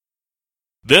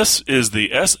This is the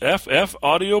SFF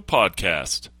Audio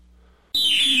Podcast.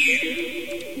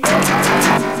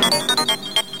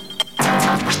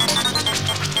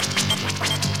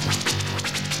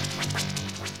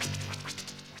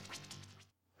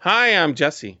 Hi, I'm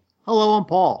Jesse. Hello, I'm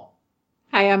Paul.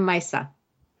 Hi, I'm Misa.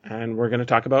 And we're going to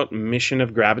talk about Mission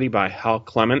of Gravity by Hal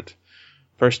Clement,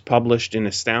 first published in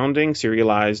Astounding,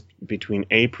 serialized between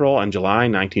April and July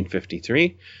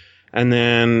 1953, and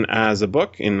then as a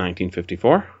book in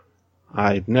 1954.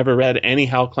 I'd never read any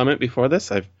Hal Clement before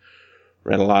this. I've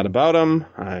read a lot about him.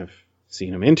 I've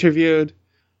seen him interviewed.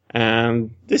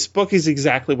 And this book is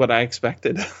exactly what I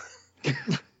expected.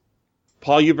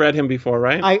 Paul, you've read him before,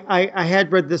 right? I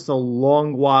had read this a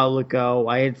long while ago.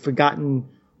 I had forgotten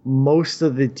most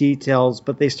of the details,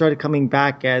 but they started coming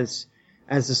back as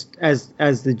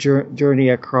the journey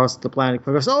across the planet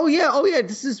progressed. Oh yeah,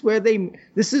 this is where they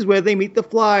meet the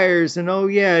Flyers, and now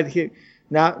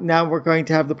we're going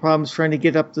to have the problems trying to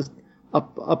get up the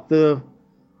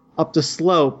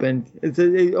slope, and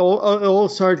it all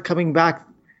started coming back,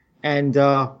 and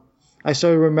I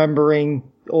started remembering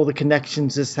all the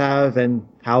connections this have, and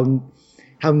how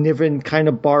Niven kind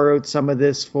of borrowed some of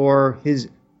this for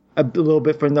a little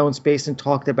bit for Known Space and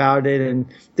talked about it, and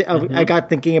I got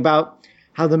thinking about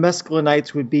how the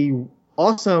Mescalinites would be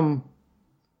awesome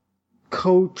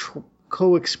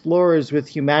co-explorers with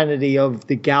humanity of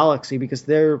the galaxy, because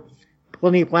there are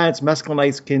plenty of planets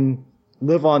Mescalinites can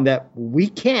live on that we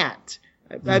can't.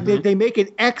 They make an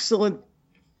excellent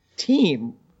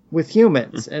team with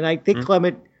humans, and I think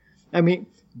Clement,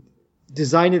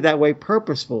 designed it that way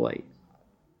purposefully.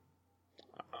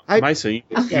 Misa,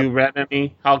 you read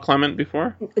any Hal Clement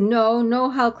before? No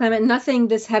Hal Clement, nothing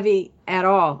this heavy at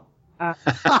all.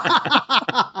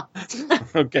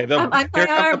 Okay, my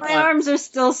arms are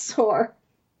still sore.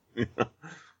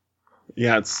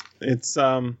 Yeah, it's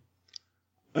so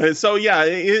yeah.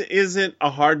 Is it a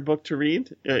hard book to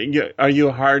read? Are you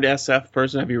a hard SF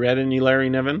person? Have you read any Larry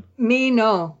Niven? Me,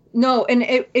 no, and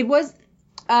it was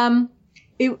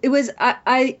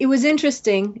it was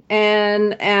interesting,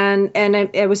 and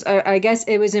I guess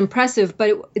it was impressive,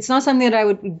 but it's not something that I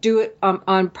would do it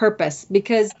on purpose,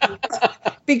 because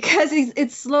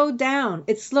it slowed down.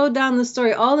 It slowed down the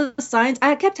story. All the signs,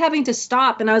 I kept having to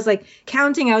stop, and I was like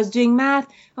counting. I was doing math.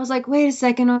 I was like, wait a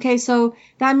second. Okay, so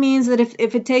that means that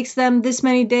if it takes them this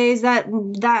many days,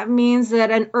 that means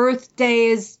that an Earth day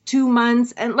is 2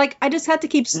 months, and like I just had to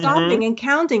keep stopping and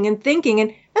counting and thinking,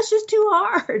 and that's just too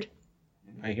hard.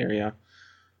 I hear you.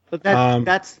 But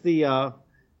that's the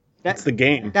game. That's the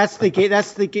game. That's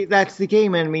the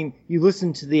game. And I mean, you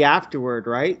listen to the afterword,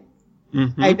 right?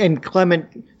 Mm-hmm. And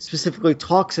Clement specifically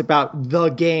talks about the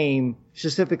game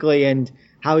specifically, and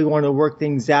how he wanted to work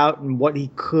things out, and what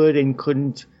he could and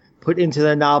couldn't put into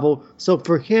the novel. So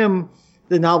for him,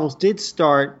 the novels did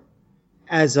start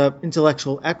as an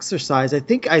intellectual exercise. I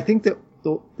think that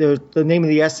the name of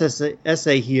the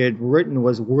essay he had written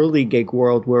was Whirligig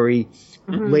World, where he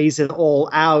lays it all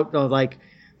out. Like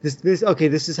this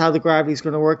is how the gravity's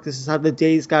going to work. This is how the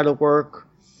day's got to work.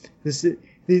 These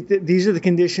are the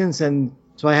conditions, and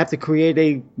so I have to create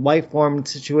a life form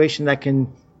situation that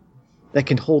can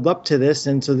hold up to this.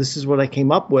 And so this is what I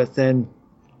came up with, and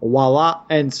voila.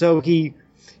 And so he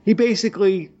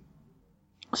basically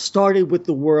started with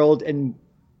the world and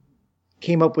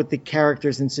came up with the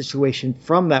characters and situation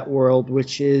from that world,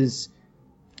 which is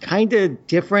kind of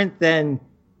different than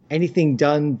anything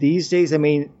done these days. I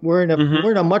mean, we're in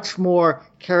a much more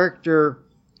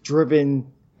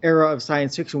character-driven era of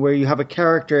science fiction, where you have a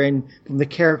character, and from the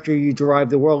character you derive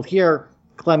the world. Here,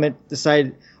 Clement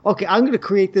decided, okay, I'm going to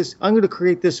create this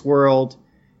world,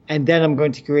 and then I'm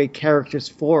going to create characters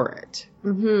for it,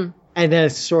 and then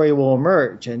a story will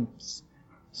emerge, and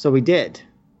so we did.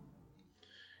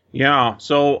 Yeah,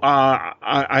 so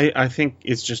I think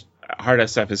it's just hard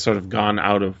SF has sort of gone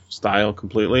out of style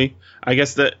completely. I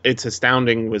guess that It's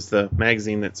Astounding was the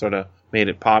magazine that sort of made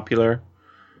it popular,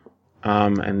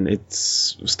 and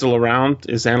it's still around.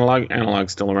 Is Analog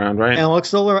still around, right? Analog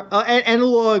still around.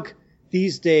 Analog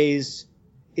these days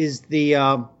is the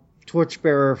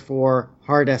torchbearer for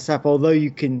hard SF. Although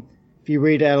if you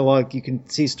read Analog, you can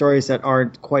see stories that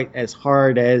aren't quite as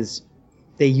hard as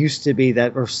they used to be,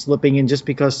 that are slipping in, just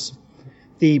because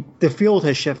the field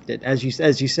has shifted. As you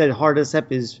said, hard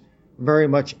SF is very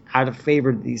much out of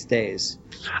favor these days.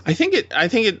 I think it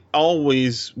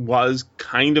always was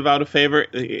kind of out of favor,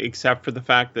 except for the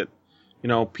fact that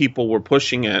people were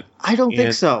pushing it. I don't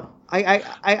think so. I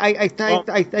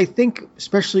think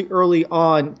especially early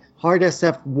on, hard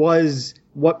SF was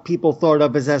what people thought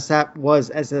of as SF was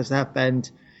SF, and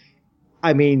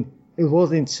I mean, it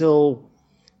wasn't until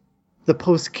the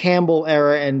post-Campbell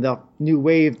era and the new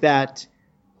wave that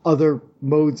other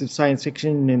modes of science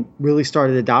fiction really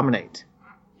started to dominate.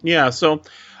 Yeah, so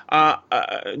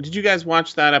did you guys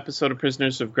watch that episode of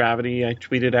Prisoners of Gravity I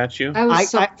tweeted at you? That was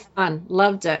so fun.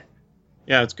 Loved it.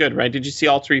 Yeah, it's good, right? Did you see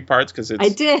all 3 parts? I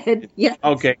did, yes.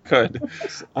 Okay, good.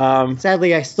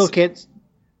 Sadly, I still can't...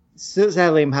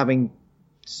 Sadly, I'm having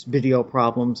video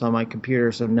problems on my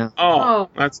computer, so now... Oh,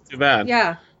 that's too bad.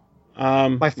 Yeah.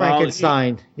 My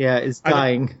Frankenstein, is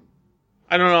dying.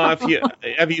 I don't know if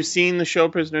have you seen the show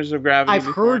Prisoners of Gravity? I've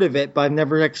heard of it, but I've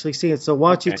never actually seen it. So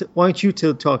why don't you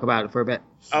two talk about it for a bit?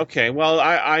 Okay. Well,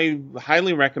 I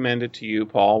highly recommend it to you,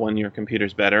 Paul, when your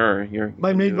computer's better or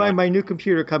my new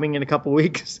computer coming in a couple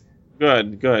weeks.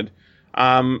 Good.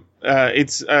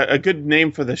 It's a good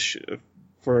name for the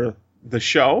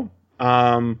show.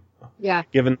 Yeah.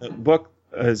 Given the book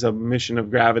is a Mission of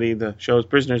Gravity, the show is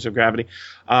Prisoners of Gravity.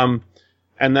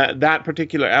 And that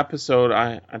particular episode,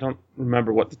 I don't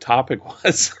remember what the topic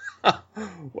was.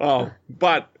 Well,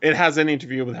 but it has an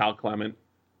interview with Hal Clement.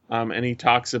 And he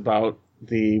talks about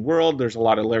the world. There's a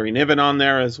lot of Larry Niven on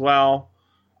there as well.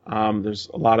 There's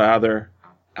a lot of other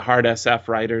hard SF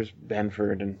writers,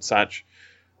 Benford and such.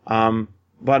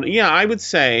 But yeah, I want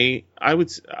to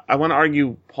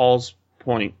argue Paul's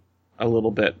point a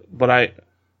little bit, but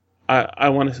I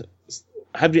want to.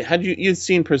 You'd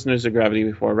seen Prisoners of Gravity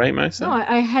before, right, Maisa? No,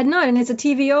 I had not, and it's a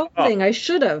TVO thing. I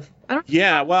should have. I don't.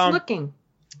 Yeah, well, I was looking.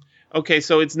 Okay,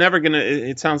 so it's never gonna.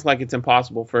 It sounds like it's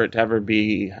impossible for it to ever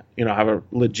be, have a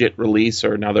legit release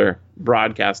or another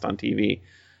broadcast on TV.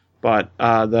 But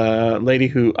the lady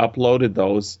who uploaded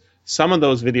those, some of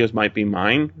those videos might be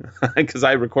mine because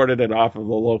I recorded it off of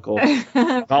the local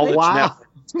knowledge network.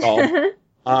 It's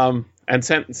called, and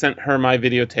sent her my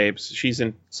videotapes. She's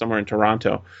somewhere in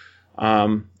Toronto.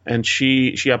 And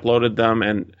she uploaded them,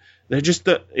 and they're just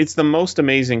it's the most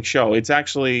amazing show. It's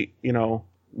actually,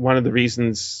 one of the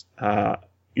reasons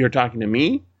you're talking to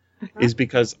me is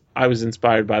because I was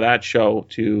inspired by that show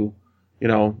to,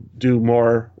 do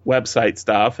more website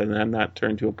stuff, and then that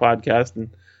turned to a podcast, and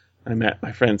I met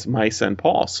my friends Maisa and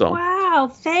Paul. So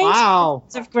wow,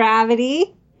 thanks, of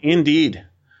Gravity. Indeed.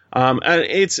 And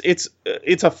it's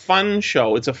a fun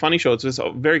show. It's a funny show. It's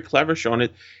a very clever show, and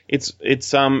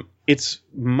it's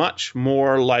much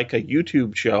more like a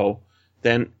YouTube show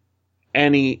than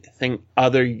anything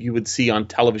other you would see on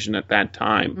television at that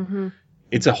time. Mm-hmm.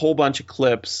 It's a whole bunch of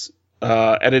clips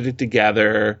edited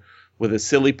together with a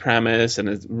silly premise and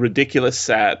a ridiculous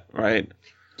set, right?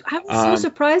 I was so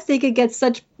surprised they could get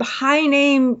such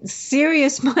high-name,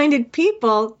 serious-minded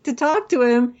people to talk to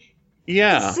him.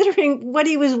 Yeah. Considering what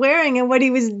he was wearing and what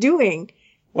he was doing.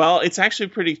 Well, it's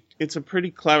actually it's a pretty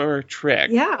clever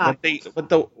trick. Yeah. But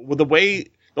the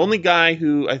only guy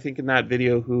who I think in that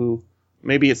video who,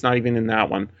 maybe it's not even in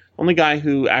that one, the only guy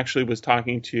who actually was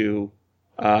talking to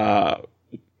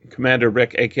Commander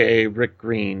Rick, aka Rick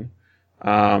Green,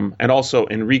 and also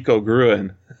Enrico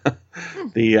Gruen.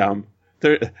 The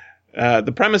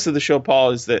premise of the show,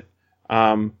 Paul, is that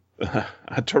a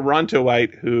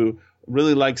Torontoite who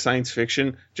really likes science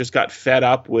fiction just got fed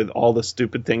up with all the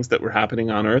stupid things that were happening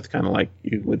on Earth, kind of like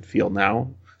you would feel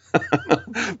now.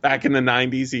 Back in the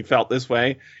 90s, he felt this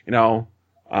way,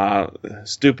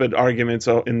 stupid arguments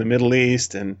in the Middle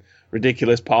East and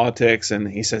ridiculous politics. And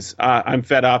he says, I'm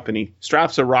fed up. And he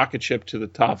straps a rocket ship to the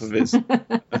top of his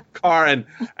car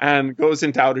and goes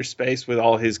into outer space with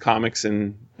all his comics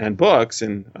and books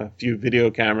and a few video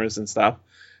cameras and stuff.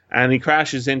 And he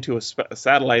crashes into a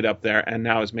satellite up there and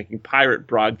now is making pirate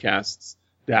broadcasts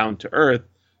down to Earth,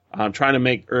 trying to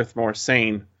make Earth more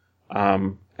sane.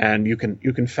 And you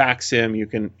can fax him, you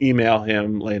can email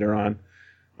him later on.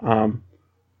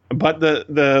 But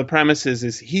the premise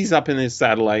is he's up in his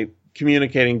satellite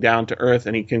communicating down to Earth,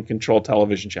 and he can control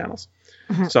television channels.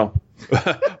 Mm-hmm. So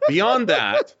beyond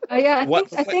that, I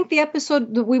think the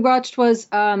episode that we watched was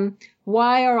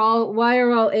why are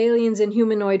all aliens in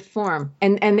humanoid form,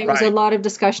 and there was a lot of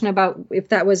discussion about if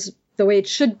that was the way it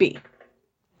should be,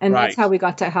 and that's how we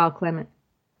got to Hal Clement.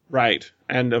 Right,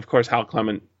 and of course Hal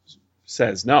Clement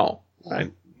says no.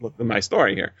 Right, look at my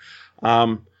story here.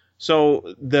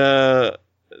 So the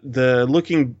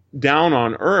looking down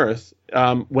on Earth,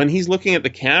 when he's looking at the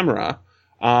camera,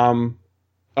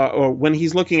 or when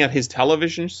he's looking at his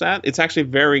television set, it's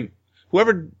actually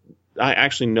I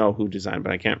actually know who designed,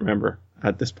 but I can't remember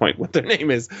at this point what their name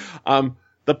is.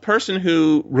 The person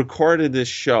who recorded this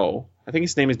show, I think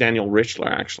his name is Daniel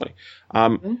Richler, actually.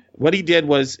 What he did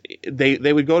was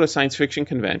they would go to science fiction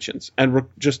conventions and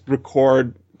just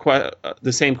record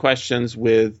the same questions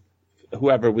with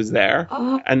whoever was there,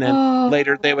 and then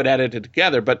later they would edit it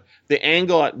together. But the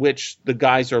angle at which the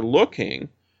guys are looking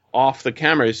off the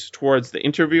camera is towards the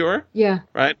interviewer. Yeah.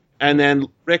 Right? And then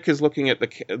Rick is looking at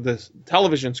the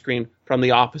television screen from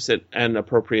the opposite and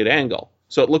appropriate angle.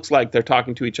 So it looks like they're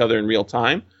talking to each other in real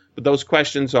time, but those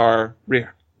questions are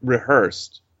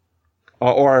rehearsed.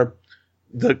 Or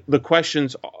the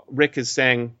questions Rick is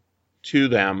saying to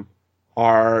them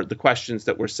are the questions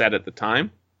that were said at the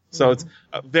time. So it's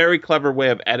a very clever way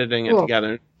of editing it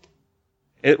together.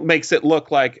 It makes it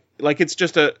look like it's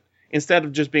just instead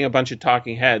of just being a bunch of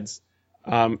talking heads,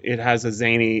 it has a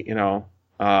zany,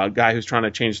 guy who's trying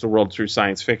to change the world through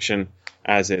science fiction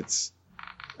as its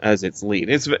lead.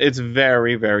 It's a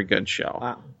very, very good show.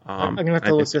 Wow. I'm gonna have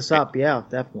to look this up. Yeah,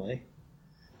 definitely.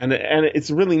 And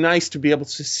it's really nice to be able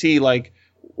to see, like,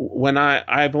 when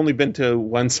I've only been to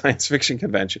one science fiction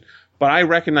convention, but I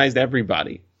recognized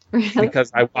everybody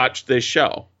because I watched this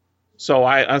show. So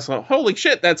I was like, holy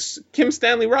shit, that's Kim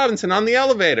Stanley Robinson on the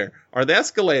elevator or the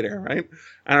escalator, right?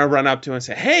 And I run up to him and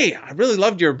say, hey, I really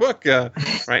loved your book,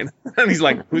 right? And he's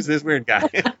like, who's this weird guy?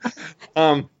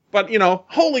 But,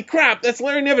 holy crap, that's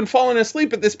Larry Niven falling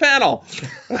asleep at this panel.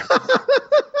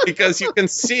 Because you can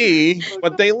see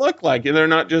what they look like. And they're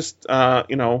not just,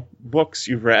 books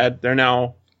you've read. They're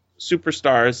now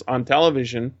superstars on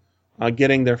television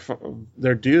getting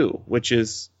their due, which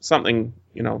is something,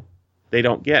 they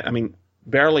don't get. I mean,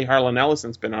 barely Harlan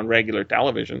Ellison's been on regular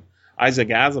television. Isaac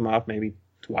Asimov maybe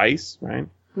twice, right?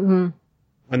 Mm-hmm.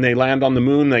 When they land on the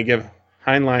moon, they give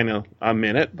Heinlein a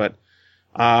minute. But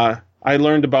I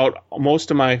learned about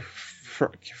most of my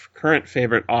current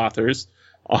favorite authors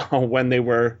when they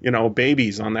were,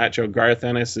 babies on that show. Garth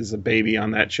Ennis is a baby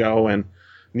on that show, and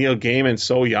Neil Gaiman's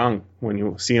so young when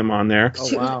you see him on there.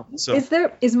 Oh, wow. So,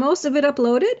 is most of it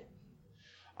uploaded?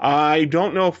 I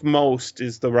don't know if most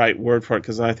is the right word for it,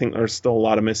 because I think there's still a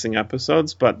lot of missing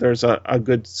episodes, but there's a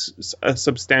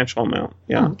substantial amount.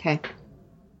 Yeah. Oh, okay.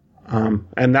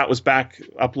 And that was back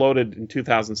uploaded in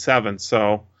 2007.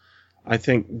 So I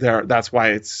think that's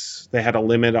why they had a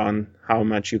limit on how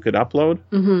much you could upload.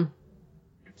 Mm-hmm.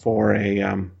 For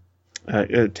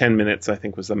 10 minutes, I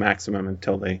think was the maximum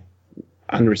until they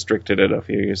unrestricted it a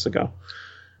few years ago.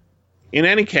 In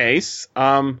any case,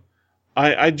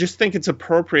 I just think it's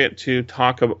appropriate to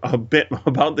talk a bit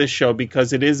about this show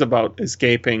because it is about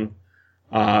escaping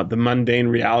the mundane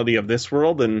reality of this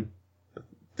world and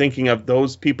thinking of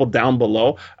those people down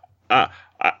below.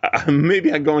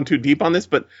 Maybe I'm going too deep on this,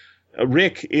 but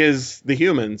Rick is the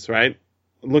humans, right?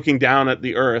 Looking down at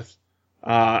the earth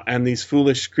and these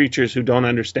foolish creatures who don't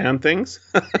understand things.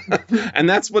 And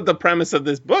that's what the premise of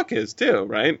this book is too,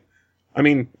 right? I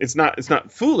mean, it's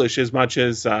not foolish as much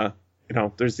as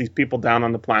there's these people down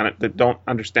on the planet that don't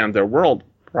understand their world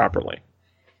properly.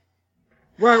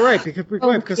 Right, because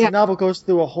the novel goes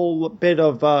through a whole bit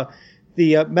of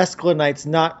the Mescalinites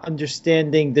not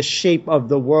understanding the shape of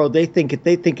the world. They think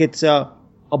it's a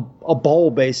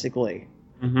bowl, basically.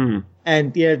 Mm-hmm.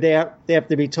 And they have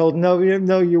to be told, no,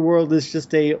 your world is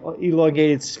just a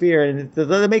elongated sphere, and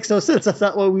that makes no sense. That's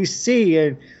not what we see,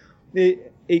 and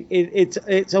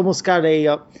it's almost got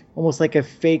almost like a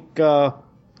fake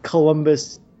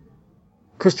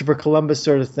Christopher Columbus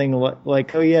sort of thing.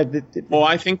 Like, oh yeah. Well,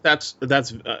 I think that's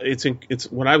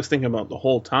it's what I was thinking about the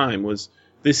whole time was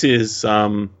this is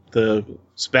the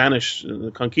Spanish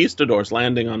the conquistadors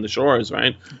landing on the shores,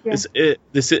 right? Yeah. It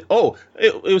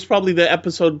was probably the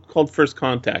episode called First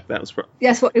Contact. That was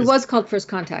it was called First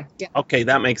Contact. Yeah. Okay,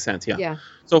 that makes sense. Yeah. Yeah.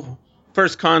 So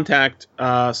First Contact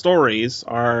stories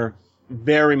are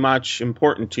very much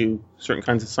important to certain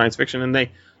kinds of science fiction, and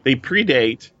they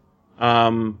predate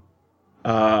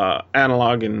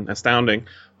Analog and Astounding,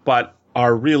 but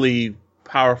are really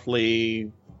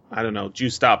powerfully,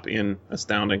 juiced up in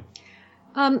Astounding.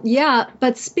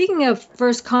 But speaking of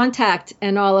First Contact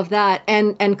and all of that,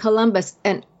 and Columbus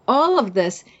and all of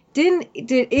this, did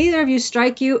either of you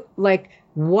strike you like,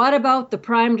 what about the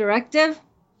Prime Directive?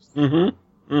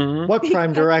 Mm-hmm. Mm-hmm. What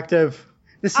Prime Directive?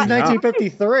 This is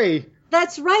 1953.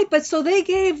 That's right, but so they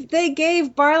gave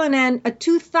Barlinan a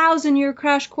 2,000-year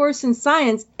crash course in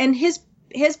science, and his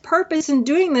purpose in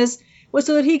doing this was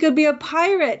so that he could be a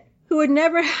pirate who would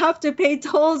never have to pay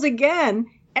tolls again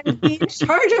and be in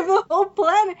charge of a whole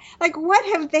planet. Like, what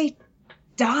have they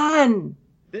done?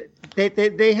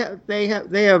 They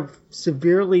have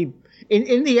severely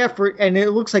in the effort, and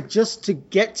it looks like just to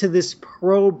get to this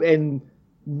probe and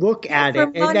look at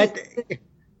it, and that,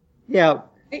 yeah.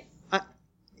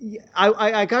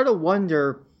 I gotta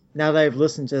wonder, now that I've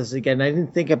listened to this again, I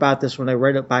didn't think about this when I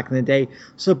read it back in the day.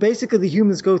 So basically the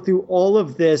humans go through all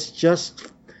of this just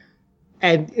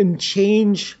and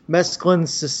change Mescaline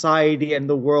society and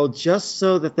the world just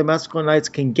so that the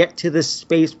Mescalinites can get to this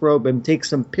space probe and take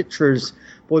some pictures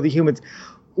for the humans.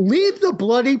 Leave the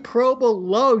bloody probe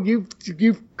alone. You've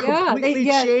completely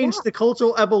changed the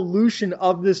cultural evolution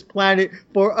of this planet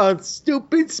for a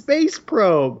stupid space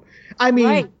probe. I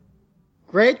mean,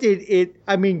 granted,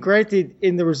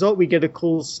 in the result we get a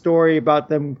cool story about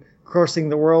them crossing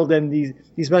the world and these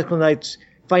Mescalinites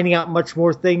finding out much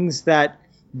more things that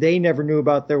they never knew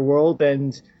about their world,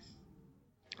 and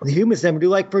the humans never do.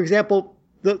 Like, for example,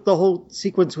 the whole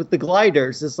sequence with the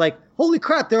gliders. It's like, holy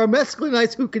crap, there are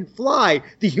Mescalinites who can fly.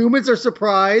 The humans are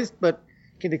surprised, but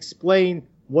can explain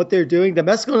what they're doing.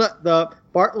 The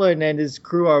Bartlett and his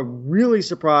crew are really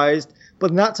surprised,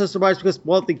 but not so surprised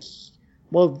because,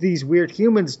 these weird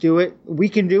humans do it. We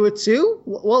can do it too?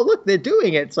 Well, look, they're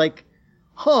doing it. It's like,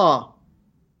 huh.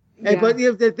 Yeah.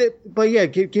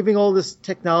 Giving all this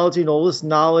technology and all this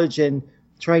knowledge and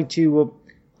trying to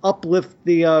uplift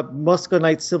the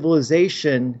Mescalinite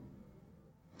civilization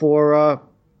for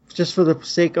just for the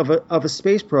sake of a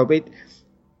space probe.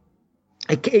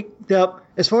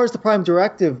 As far as the Prime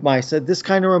Directive, Misa, this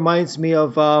kind of reminds me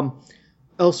of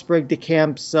L. Sprague de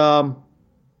Camp's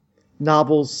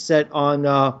novels set on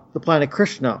the planet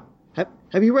Krishna.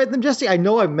 Have you read them, Jesse? I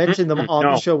know I've mentioned them on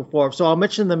the show before, so I'll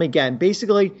mention them again.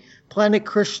 Basically, Planet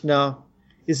Krishna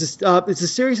is it's a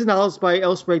series of novels by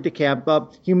L. Sprague de Camp.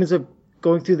 Humans are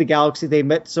going through the galaxy. They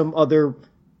met some other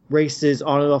races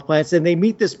on and off planets, and they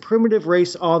meet this primitive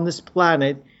race on this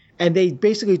planet, and they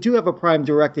basically do have a Prime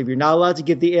Directive. You're not allowed to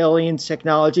give the aliens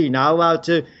technology. You're not allowed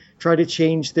to try to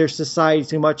change their society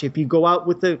too much. If you go out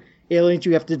with the aliens,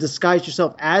 you have to disguise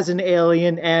yourself as an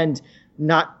alien and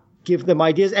not give them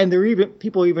ideas, and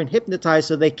people are even hypnotized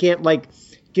so they can't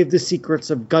give the secrets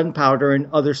of gunpowder and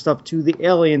other stuff to the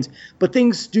aliens. But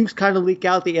things do kind of leak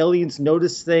out. The aliens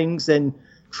notice things and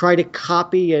try to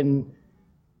copy and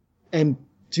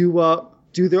do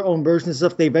their own versions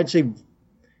of stuff. They eventually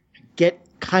get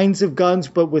kinds of guns,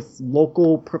 but with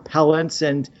local propellants,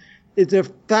 and it's a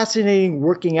fascinating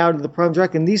working out of the Prime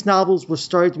Directive. And these novels were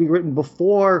started to be written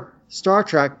before Star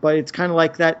Trek, but it's kind of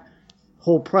like that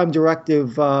whole Prime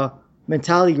Directive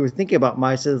mentality you were thinking about,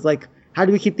 Misa. It's like, how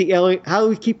do we keep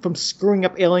from screwing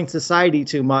up alien society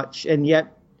too much and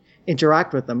yet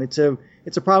interact with them? It's a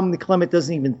problem that Clement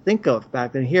doesn't even think of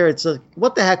back then. Here, it's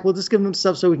what the heck? We'll just give them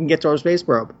stuff so we can get to our space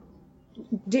probe.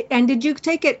 And did you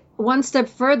take it one step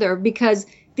further? Because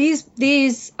these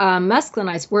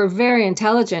Mescalinites were very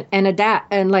intelligent and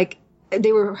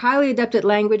they were highly adept at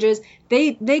languages.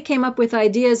 They came up with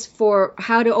ideas for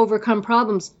how to overcome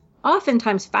problems,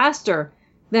 oftentimes faster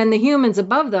than the humans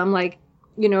above them.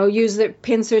 Use the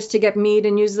pincers to get meat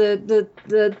and use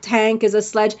the tank as a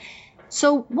sledge.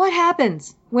 So what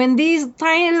happens when these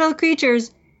tiny little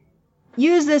creatures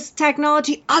use this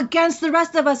technology against the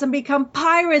rest of us and become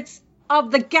pirates of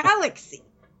the galaxy?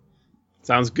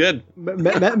 Sounds good.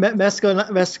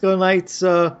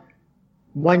 Mescalinites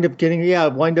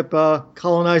wind up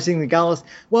colonizing the galaxy.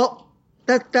 Well,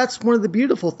 that's one of the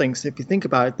beautiful things if you think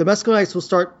about it. The Mescalinites will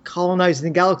start colonizing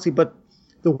the galaxy, but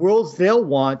the worlds they'll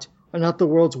want are not the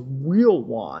worlds we'll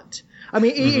want. I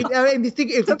mean, if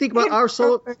you think about our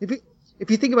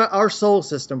solar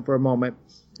system for a moment,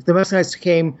 if the Mescalinites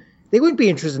came, they wouldn't be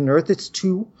interested in Earth. It's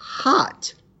too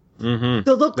hot.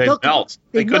 Mm-hmm. They'd melt.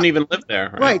 They couldn't even live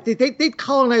there. Right. They'd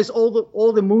colonize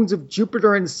all the moons of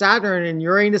Jupiter and Saturn and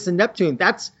Uranus and Neptune.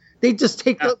 They just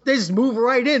move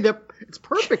right in. It's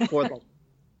perfect for them.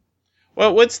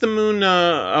 Well, what's the moon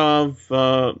of?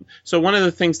 So one of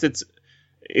the things that's,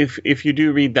 if you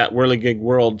do read that Whirligig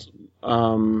World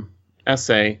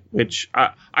essay, which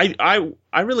I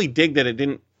really dig that it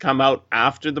didn't come out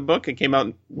after the book. It came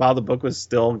out while the book was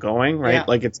still going, right? Yeah.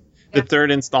 Like it's the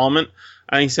third installment.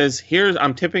 And he says,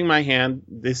 I'm tipping my hand.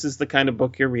 This is the kind of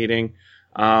book you're reading.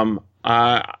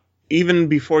 Even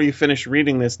before you finish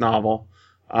reading this novel,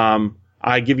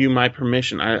 I give you my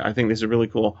permission. I think this is really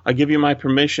cool. I give you my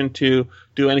permission to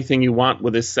do anything you want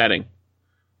with this setting.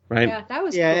 Right? Yeah, that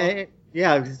was cool.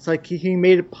 Yeah, it's like he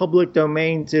made it public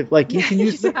domain to you can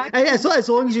use exactly. as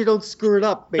long as you don't screw it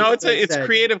up. No, it's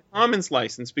Creative Commons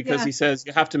license because he says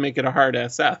you have to make it a hard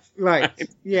SF. Right.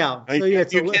 Yeah. So you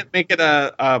can't make it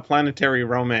a planetary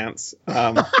romance.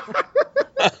 That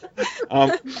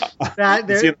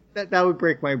would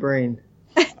break my brain.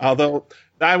 Although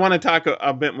I want to talk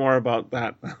a bit more about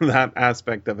that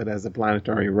aspect of it as a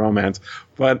planetary romance,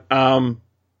 but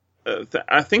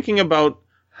thinking about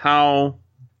how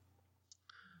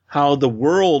the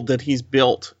world that he's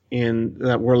built in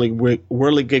that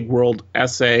Whirligig World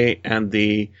essay and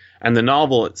the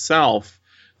novel itself,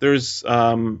 there's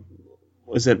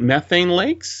was it methane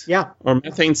lakes? Yeah. Or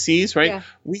methane seas, right? Yeah.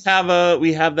 We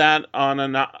have that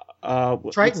on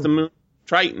what's Triton. the moon?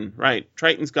 Triton, right?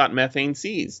 Triton's got methane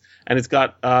seas, and it's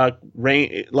got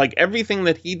rain, like everything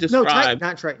that he No, described.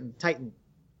 not Triton. Titan.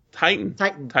 Titan.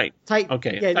 Titan.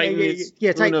 Okay. Yeah, Titan is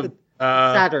moon Titan. of,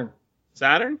 Saturn.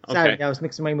 Saturn. Okay. Saturn. I was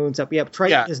mixing my moons up. Yep.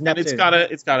 Triton is And Neptune.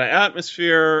 it's got an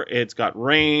atmosphere. It's got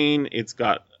rain. It's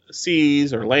got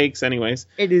seas or lakes. Anyways,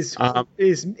 It is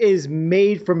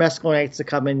made for mescalinites to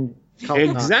come and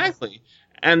colonize. exactly.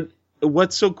 And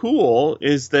what's so cool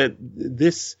is that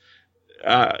this,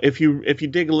 if you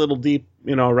dig a little deep,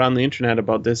 around the internet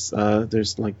about this,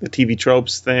 there's like the TV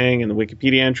tropes thing and the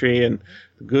Wikipedia entry and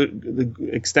the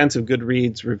extensive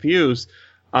Goodreads reviews.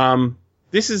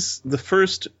 This is the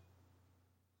first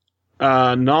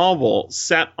novel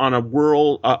set on a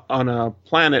world, on a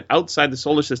planet outside the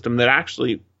solar system that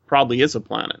actually probably is a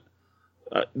planet.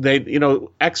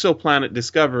 Exoplanet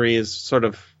discovery is sort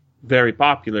of very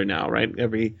popular now, right?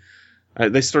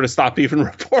 They sort of stop even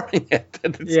reporting it.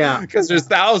 Because there's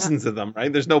thousands of them,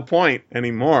 right? There's no point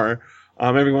anymore.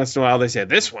 Every once in a while they say,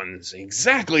 this one's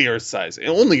exactly Earth size.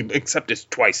 Except it's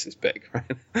twice as big,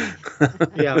 right?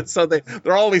 Yeah. So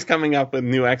they're always coming up with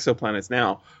new exoplanets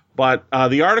now. But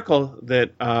the article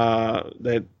that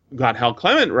got Hal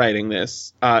Clement writing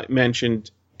this,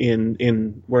 mentioned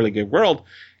in Whirligig World,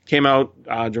 came out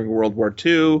during World War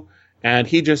II. And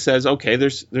he just says, okay,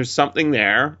 there's something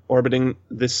there orbiting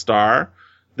this star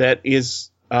that is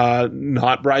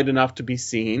not bright enough to be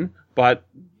seen, but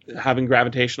having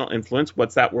gravitational influence.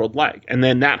 What's that world like? And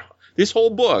then this whole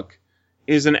book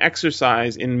is an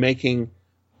exercise in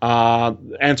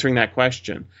answering that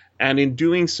question. And in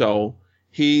doing so,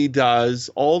 he does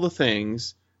all the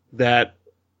things that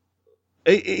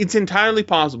it's entirely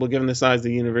possible, given the size of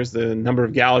the universe, the number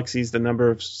of galaxies, the number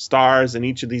of stars in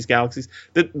each of these galaxies,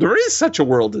 that there is such a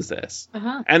world as this.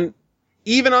 Uh-huh. And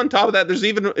even on top of that,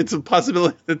 it's a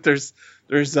possibility that there's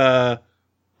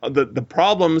the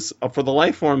problems for the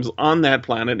life forms on that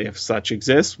planet, if such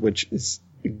exists, which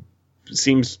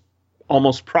seems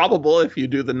almost probable if you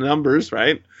do the numbers,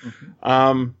 right?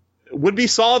 Mm-hmm. Would be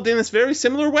solved in this very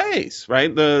similar ways,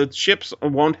 right? The ships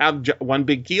won't have one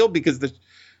big keel because the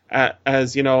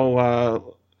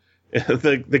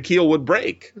keel would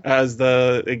break as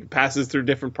it passes through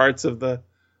different parts of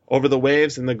over the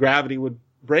waves, and the gravity would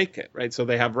break it, right? So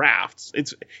they have rafts.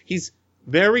 He's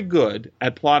very good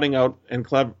at plotting out and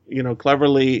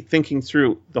cleverly thinking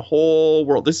through the whole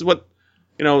world. This is what,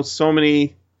 so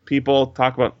many people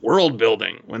talk about world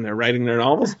building when they're writing their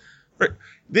novels.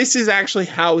 This is actually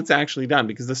how it's actually done,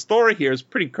 because the story here is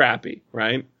pretty crappy,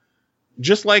 right?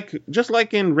 Just like in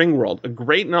Ringworld, a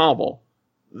great novel,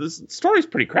 the story's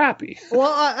pretty crappy. Well,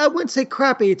 I wouldn't say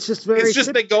crappy. It's just very. It's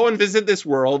just they go and visit this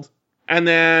world, and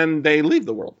then they leave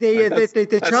the world. They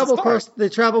travel across. They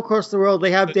travel across the world.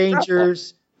 They have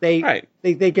dangers. They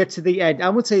get to the end. I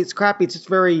wouldn't say it's crappy. It's just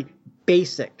very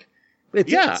basic.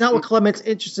 It's not what Clement's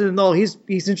interested in. No, he's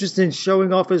interested in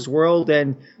showing off his world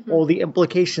and all the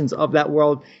implications of that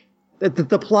world.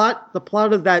 The plot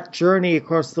of that journey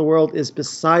across the world is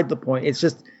beside the point. It's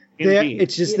just there.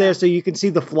 It's just there, so you can see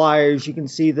the flyers, you can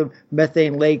see the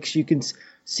methane lakes, you can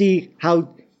see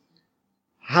how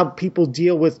people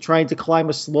deal with trying to climb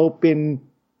a slope in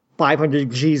 500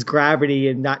 degrees gravity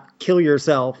and not kill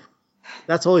yourself.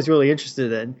 That's all he's really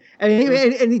interested in,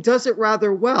 and he does it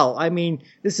rather well. I mean,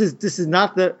 this is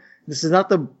not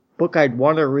the book I'd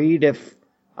want to read if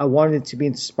I wanted to be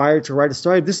inspired to write a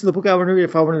story. This is the book I want to read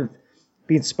if I wanted to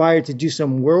be inspired to do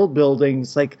some world building.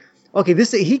 It's like, okay,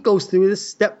 he goes through this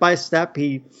step by step.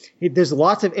 There's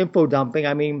lots of info dumping.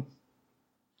 I mean,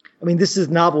 this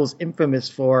novel is infamous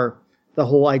for the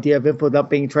whole idea of info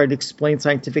dumping, trying to explain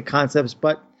scientific concepts,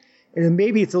 and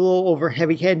maybe it's a little over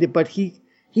heavy-handed, but he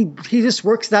just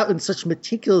works it out in such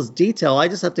meticulous detail. I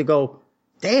just have to go,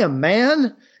 damn,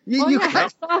 man. You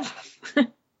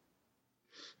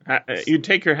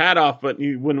take your hat off, but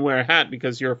you wouldn't wear a hat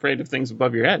because you're afraid of things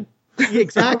above your head.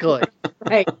 Exactly.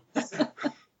 Right.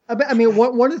 I mean,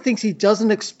 one of the things he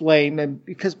doesn't explain, and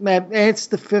because it's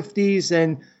the 50s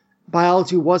and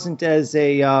biology wasn't as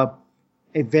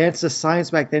advanced as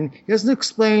science back then, he doesn't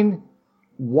explain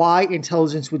why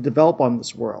intelligence would develop on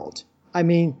this world. I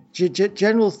mean,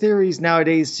 general theories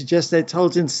nowadays suggest that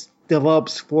intelligence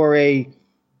develops for an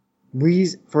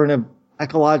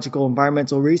ecological,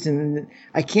 environmental reason. And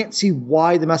I can't see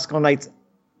why the mescalinites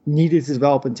needed to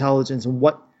develop intelligence and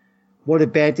what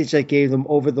advantage that gave them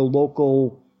over the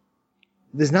local.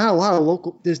 There's not a lot of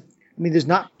local. There's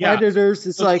not predators.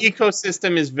 It's like the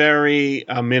ecosystem is very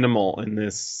minimal in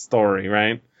this story,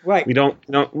 right? Right.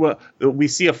 We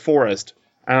see a forest,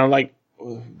 and I'm like,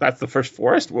 that's the first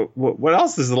forest. What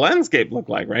else does the landscape look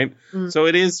like, right? Mm. So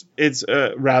it's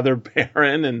rather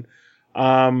barren,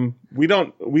 and we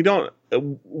don't.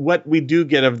 What we do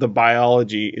get of the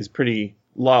biology is pretty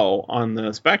low on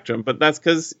the spectrum, but that's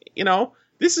because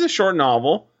this is a short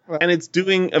novel, right, and it's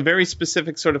doing a very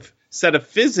specific sort of set of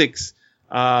physics.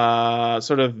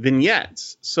 Sort of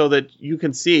vignettes, so that you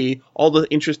can see all the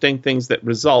interesting things that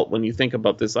result when you think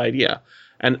about this idea.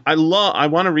 And I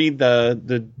want to read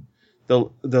the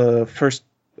first.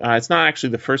 It's not actually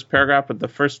the first paragraph, but the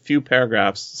first few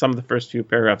paragraphs. Some of the first few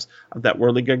paragraphs of that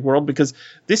whirligig world, because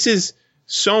this is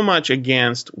so much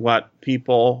against what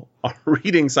people are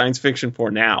reading science fiction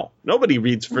for now. Nobody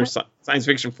reads for science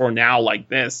fiction for now like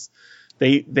this.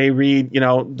 They read,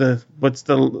 the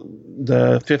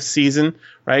fifth season,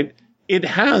 right? It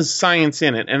has science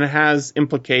in it, and it has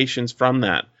implications from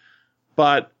that.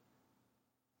 But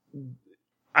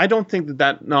I don't think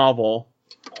that novel,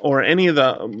 or any of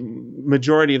the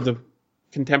majority of the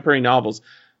contemporary novels,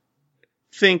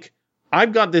 think,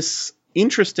 I've got this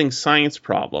interesting science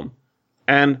problem,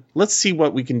 and let's see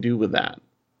what we can do with that.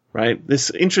 Right?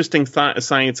 This interesting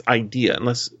science idea, and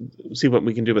let's see what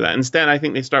we can do with that. Instead, I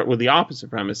think they start with the opposite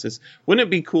premises. Wouldn't it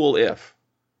be cool if,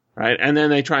 right? And then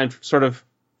they try and sort of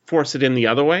force it in the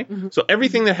other way. Mm-hmm. So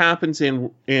everything that happens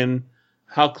in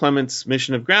Hal Clement's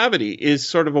Mission of Gravity is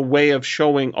sort of a way of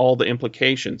showing all the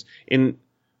implications.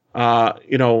 I'll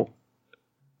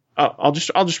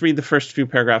just read the first few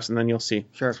paragraphs, and then you'll see.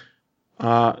 Sure.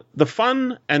 The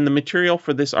fun and the material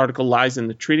for this article lies in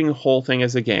the treating the whole thing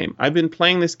as a game. I've been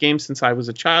playing this game since I was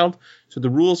a child, so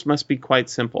the rules must be quite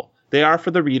simple. They are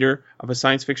for the reader of a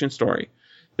science fiction story.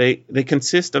 They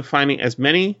consist of finding as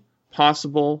many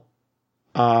possible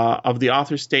of the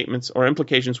author's statements or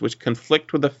implications which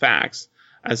conflict with the facts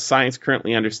as science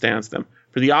currently understands them.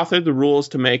 For the author, the rule is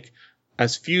to make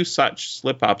as few such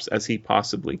slip-ups as he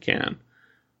possibly can.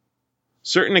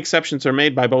 Certain exceptions are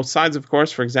made by both sides, of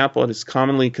course. For example, it is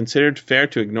commonly considered fair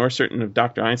to ignore certain of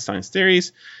Dr. Einstein's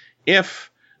theories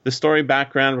if the story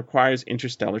background requires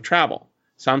interstellar travel.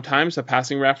 Sometimes a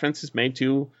passing reference is made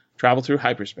to travel through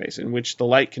hyperspace, in which the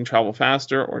light can travel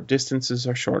faster or distances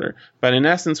are shorter. But in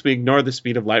essence, we ignore the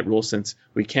speed of light rule since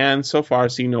we can, so far,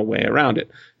 see no way around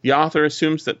it. The author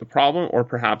assumes that the problem, or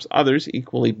perhaps others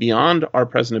equally beyond our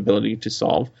present ability to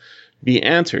solve, be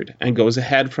answered, and goes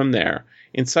ahead from there.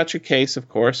 In such a case, of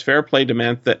course, fair play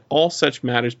demands that all such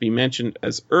matters be mentioned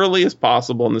as early as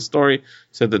possible in the story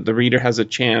so that the reader has a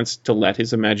chance to let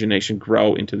his imagination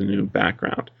grow into the new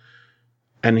background.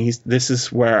 And this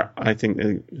is where I think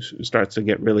it starts to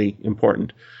get really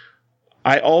important.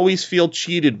 I always feel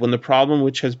cheated when the problem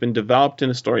which has been developed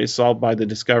in a story is solved by the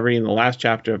discovery in the last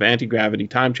chapter of anti-gravity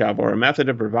time travel or a method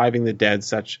of reviving the dead.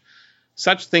 Such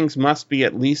things must be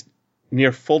at least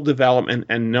near full development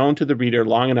and known to the reader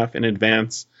long enough in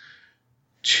advance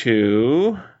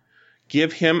to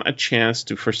give him a chance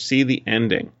to foresee the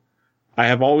ending. I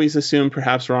have always assumed,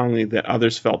 perhaps wrongly, that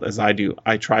others felt as I do.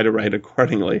 I try to write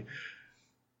accordingly.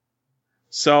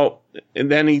 So, and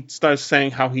then he starts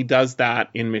saying how he does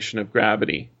that in Mission of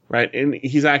Gravity, right? And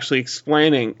he's actually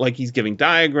explaining, like he's giving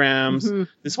diagrams. Mm-hmm.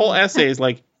 This whole essay is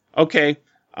like, okay,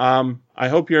 I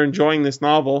hope you're enjoying this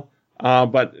novel.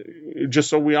 But just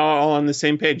so we are all on the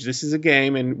same page, this is a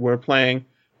game and we're playing,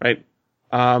 right?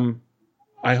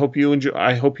 I hope you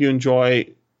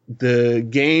enjoy the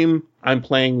game I'm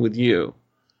playing with you.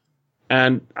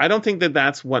 And I don't think that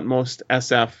that's what most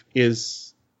SF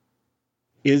is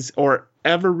or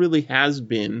ever really has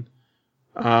been.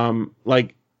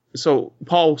 So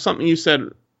Paul, something you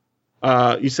said,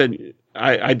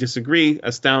 I disagree,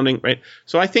 astounding, right?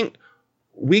 So I think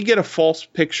we get a false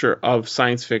picture of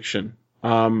science fiction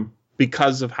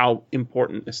because of how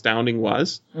important Astounding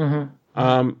was.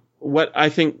 Mm-hmm. What I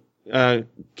think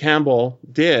Campbell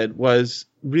did was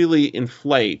really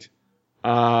inflate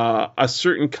a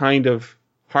certain kind of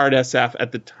hard SF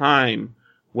at the time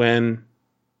when,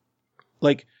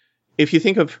 like, if you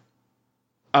think of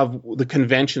the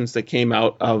conventions that came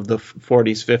out of the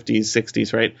 40s, 50s,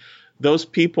 60s, right? Those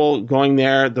people going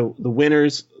there, the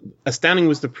winners, Astounding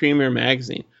was the premier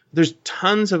magazine. There's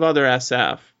tons of other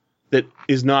SF that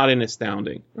is not in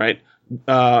Astounding, right?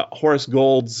 Horace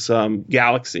Gould's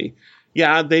Galaxy.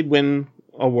 Yeah, they'd win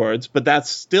awards, but that's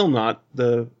still not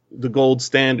the gold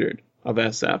standard of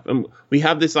SF. And we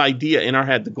have this idea in our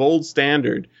head, the gold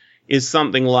standard is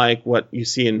something like what you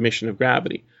see in Mission of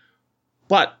Gravity.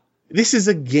 But this is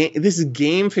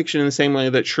game fiction in the same way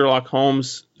that Sherlock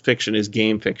Holmes fiction is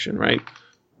game fiction, right?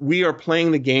 We are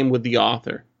playing the game with the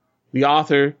author. The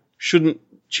author shouldn't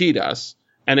cheat us,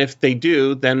 and if they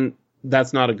do, then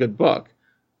that's not a good book.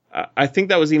 I think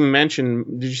that was even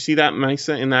mentioned. Did you see that,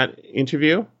 Misa, in that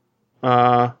interview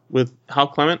with Hal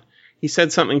Clement? He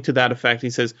said something to that effect. He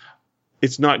says,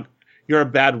 "It's not you're a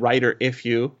bad writer if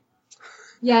you."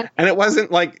 Yeah. And it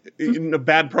wasn't like a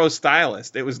bad prose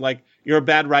stylist. It was like you're a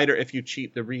bad writer if you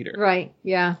cheat the reader. Right.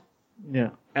 Yeah. Yeah.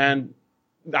 And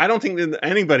I don't think that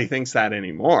anybody thinks that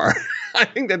anymore. I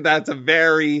think that that's a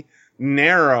very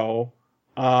narrow,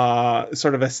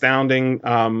 sort of astounding,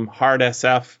 hard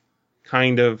SF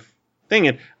kind of thing.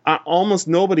 And almost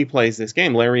nobody plays this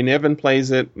game. Larry Niven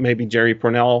plays it. Maybe Jerry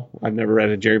Pournelle. I've never read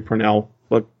a Jerry Pournelle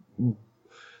book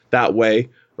that way,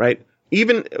 right?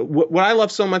 Even what I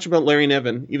love so much about Larry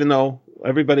Niven, even though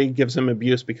everybody gives him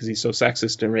abuse because he's so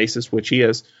sexist and racist, which he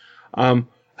is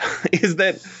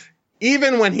that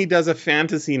even when he does a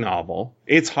fantasy novel,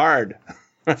 it's hard.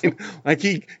 Right? Like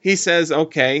he says,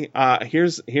 okay,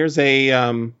 here's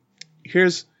a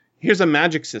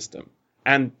magic system,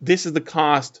 and this is the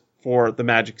cost for the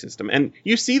magic system. And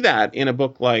you see that in a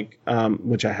book like,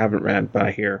 which I haven't read, but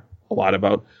I hear a lot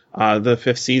about, the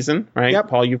Fifth Season, right? Yep.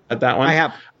 Paul, you've read that one? I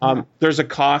have. There's a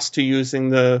cost to using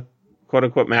the quote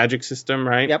unquote magic system,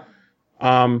 right? Yep.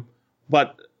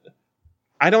 But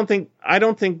I don't think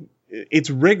it's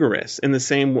rigorous in the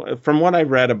same, from what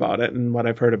I've read about it and what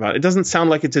I've heard about it. It doesn't sound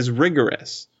like it's as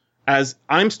rigorous as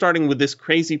I'm starting with this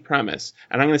crazy premise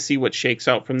and I'm going to see what shakes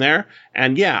out from there.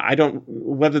 And yeah,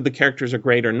 whether the characters are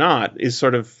great or not is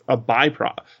sort of a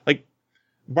byproduct. Like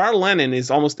Bar Lennon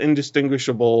is almost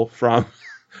indistinguishable from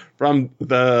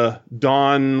the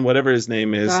Don, whatever his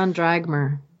name is. Don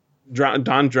Dragmer. Don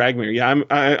Dragmer. Yeah, I'm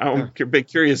a bit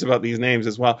curious about these names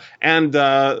as well. And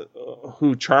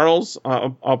Charles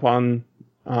up on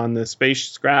the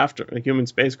spacecraft, a human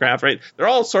spacecraft, right? They're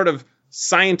all sort of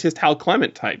scientist Hal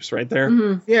Clement types, right there.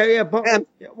 Mm-hmm. Yeah, but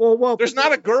well, there's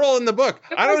not a girl in the book.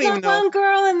 I don't even know. There's not one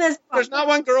girl in this book. There's not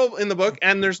one girl in the book,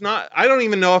 and there's not. I don't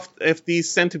even know if these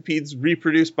centipedes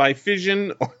reproduce by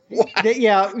fission or what.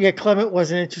 Yeah. Clement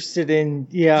wasn't interested in.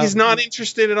 Yeah, he's not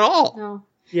interested at all. No.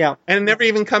 Yeah, and it never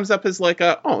even comes up as like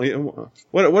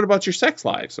what about your sex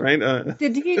lives, right?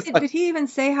 Did he even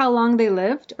say how long they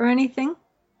lived or anything?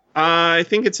 I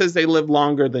think it says they live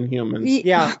longer than humans.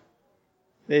 Yeah.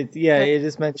 It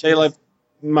is mentioned. They live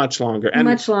much longer.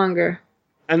 Much longer.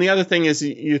 And the other thing is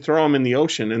you throw them in the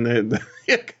ocean, and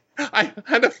I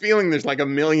had a feeling there's like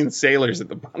 1 million sailors at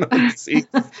the bottom of the sea,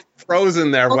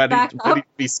 frozen there, ready to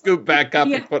be scooped back up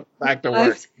and put back to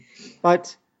work.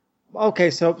 But okay,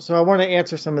 so I want to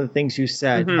answer some of the things you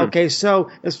said. Mm-hmm. Okay,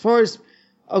 so as far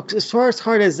as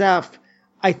hard as F,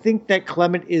 I think that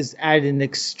Clement is at an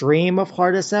extreme of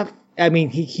hard as F. I mean,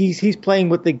 he's playing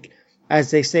with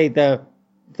as they say, the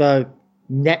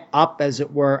net up, as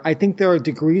it were. I think there are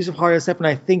degrees of hard SF, and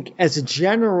I think as a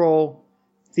general,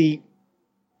 the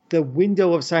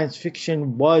window of science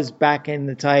fiction was back in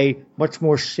the day much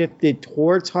more shifted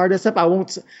towards hard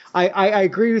SF. I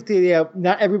agree with you. Yeah,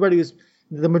 not everybody was.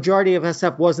 The majority of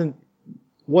SF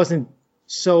wasn't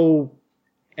so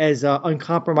as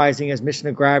uncompromising as Mission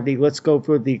of Gravity. Let's go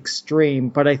for the extreme,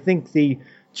 but I think the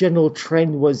general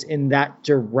trend was in that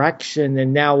direction,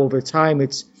 and now over time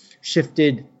it's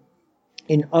shifted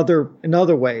in other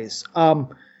ways.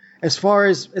 As far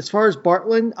as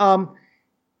Bartlett,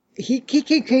 he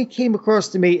came across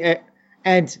to me,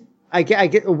 and I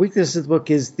get a weakness of the book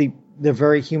is the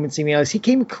very human seeming aliens. He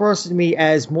came across to me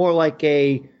as more like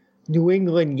a New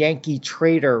England Yankee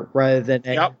trader rather than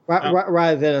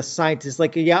a scientist.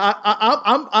 Like,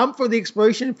 I'm for the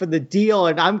exploration, for the deal,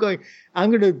 and I'm going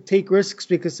to take risks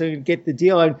because I can get the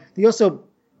deal. And he also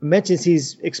mentions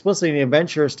he's explicitly an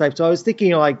adventurous type. So I was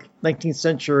thinking like 19th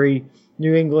century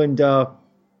New England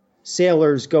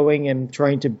sailors going and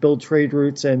trying to build trade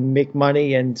routes and make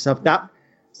money and stuff.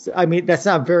 That's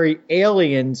not a very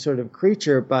alien sort of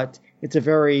creature, but it's a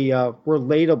very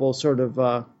relatable sort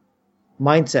of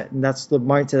mindset, and that's the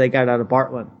mindset I got out of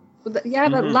Bartlett. Yeah,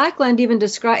 but Lackland even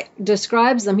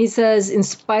describes them. He says, in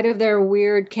spite of their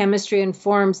weird chemistry and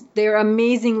forms, they're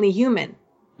amazingly human.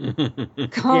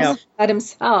 Calls that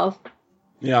himself.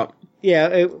 Yeah.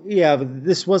 But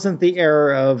this wasn't the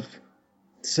era of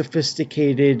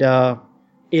sophisticated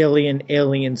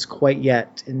aliens quite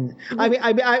yet, and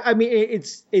I mean,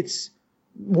 it's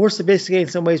more sophisticated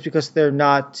in some ways because they're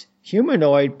not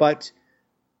humanoid, but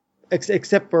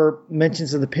except for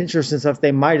mentions of the pinchers and stuff,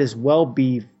 they might as well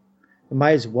be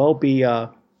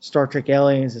Star Trek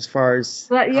aliens as far as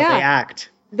how they act.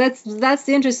 That's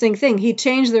the interesting thing. He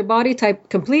changed their body type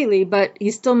completely, but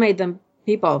he still made them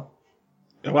people.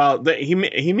 Well,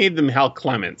 he made them Hal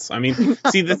Clements. I mean,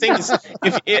 see, the thing is,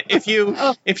 if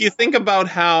you think about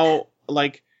how,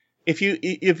 like, if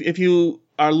you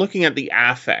are looking at the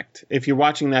affect, if you're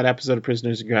watching that episode of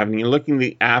Prisoners of Gravity, you're looking at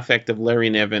the affect of Larry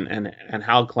Niven and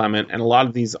Hal Clement and a lot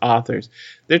of these authors,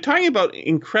 they're talking about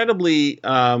incredibly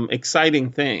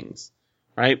exciting things,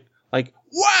 right? Like,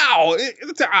 wow,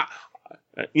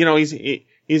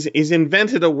 he's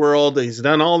invented a world, he's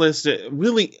done all this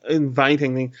really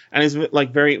inviting thing, and he's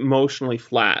like very emotionally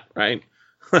flat, right?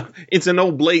 It's an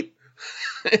oblate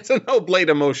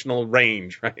emotional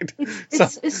range, right?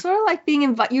 It's sort of like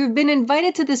being you've been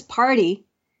invited to this party,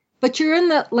 but you're in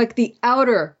the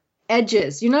outer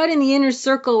edges. You're not in the inner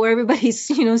circle where everybody's,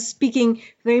 speaking.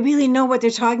 They really know what they're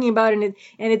talking about, and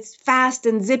it's fast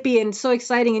and zippy and so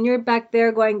exciting, and you're back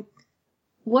there going,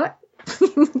 what?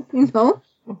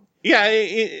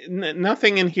 Yeah,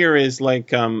 nothing in here is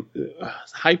like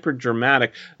hyper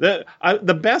dramatic.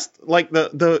 The best, like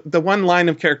the one line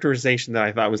of characterization that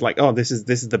I thought was like, oh, this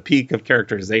is the peak of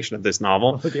characterization of this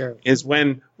novel, is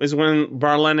when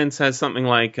Barlennon says something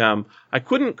like, I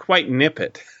couldn't quite nip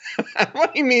it.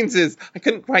 What he means is I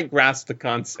couldn't quite grasp the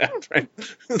concept, right?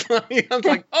 I was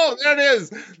like, oh, there it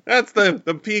is. That's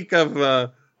the peak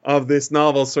of this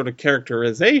novel's sort of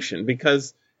characterization,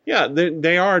 because yeah,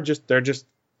 they're just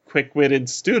quick-witted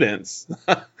students,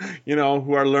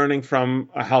 who are learning from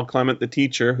Hal Clement, the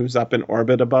teacher, who's up in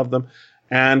orbit above them.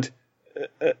 And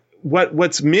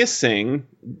what's missing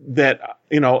that,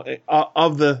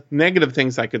 of the negative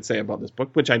things I could say about this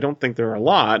book, which I don't think there are a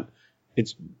lot,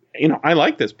 it's, I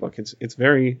like this book.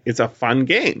 It's a fun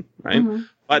game, right? Mm-hmm.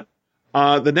 But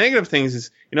the negative things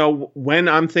is, when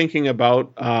I'm thinking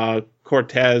about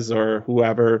Cortez or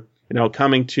whoever,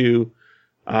 coming to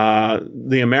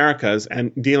the Americas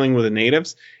and dealing with the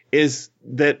natives, is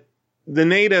that the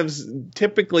natives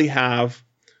typically have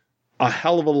a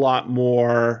hell of a lot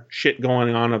more shit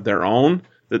going on of their own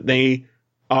that they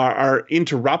are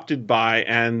interrupted by,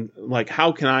 and like,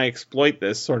 how can I exploit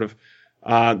this sort of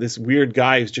this weird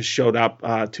guy who's just showed up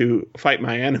to fight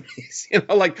my enemies?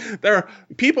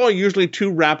 People are usually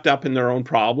too wrapped up in their own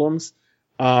problems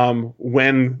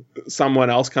when someone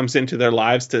else comes into their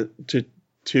lives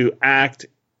to act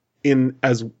in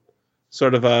as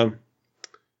sort of a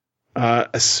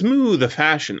smooth a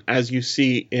fashion as you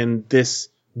see in this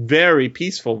very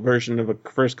peaceful version of a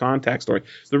First Contact story.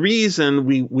 The reason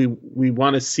we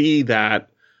want to see that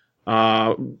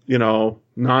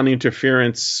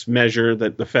non-interference measure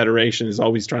that the Federation is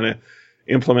always trying to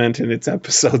implement in its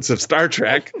episodes of Star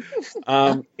Trek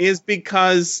is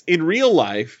because in real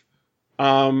life,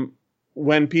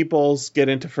 when people get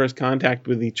into first contact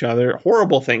with each other,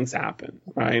 horrible things happen,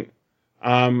 right?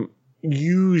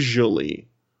 Usually.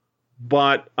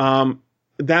 But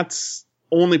that's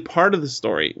only part of the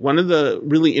story. One of the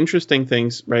really interesting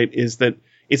things, right, is that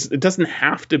it doesn't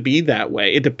have to be that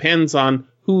way. It depends on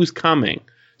who's coming.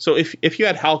 So if you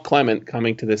had Hal Clement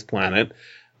coming to this planet,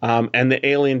 and the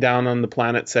alien down on the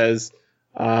planet says,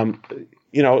 Paul's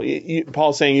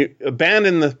saying, you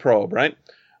abandon the probe, right?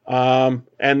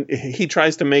 And he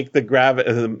tries to make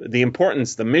the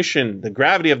importance, the mission, the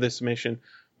gravity of this mission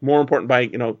more important by,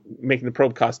 making the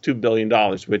probe cost $2 billion,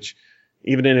 which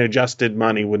even in adjusted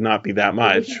money would not be that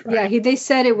much. Right? Yeah, they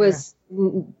said it was,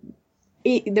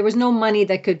 there was no money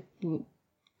that could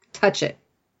touch it.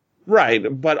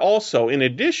 Right. But also, in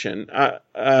addition to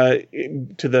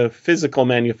the physical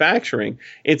manufacturing,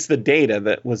 it's the data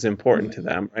that was important to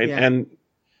them. Right. Yeah.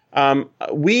 And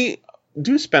we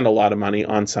do spend a lot of money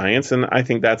on science, and I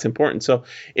think that's important. So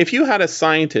if you had a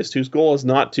scientist whose goal is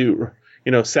not to,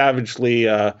 savagely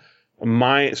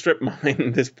strip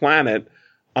mine this planet,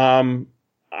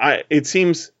 it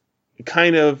seems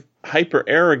kind of hyper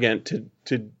arrogant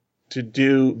to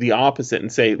do the opposite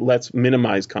and say, let's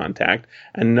minimize contact,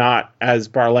 and not, as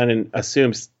Barlennon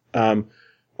assumes,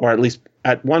 or at least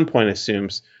at one point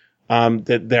assumes,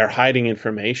 that they're hiding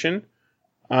information,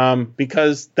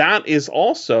 because that is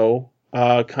also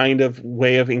kind of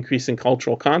way of increasing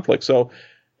cultural conflict. So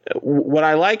what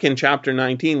I like in chapter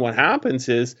 19, what happens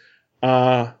is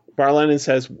Barlennon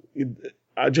says,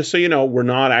 just so you know, we're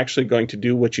not actually going to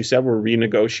do what you said, we're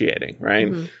renegotiating, right?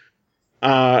 Mm-hmm.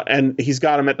 And he's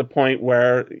got him at the point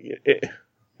where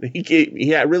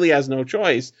he really has no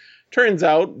choice. Turns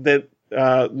out that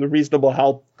the reasonable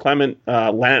Hal Clement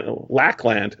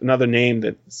Lackland, another name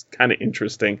that's kind of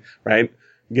interesting, right?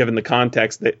 Given the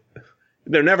context that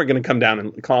they're never going to come down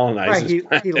and colonize this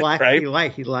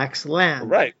planet, he lacks land.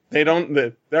 Right. They don't.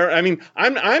 I'm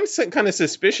kind of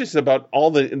suspicious about all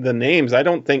the names. I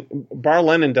don't think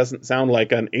Barlennon doesn't sound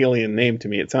like an alien name to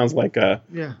me. It sounds like a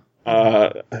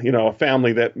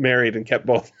family that married and kept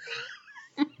both,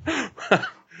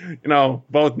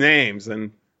 both names.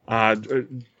 And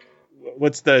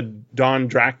what's the Don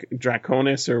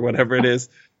Draconis or whatever it is.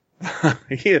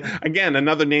 Again,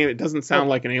 another name. It doesn't sound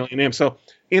like an alien name. So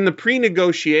in the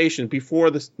pre-negotiation,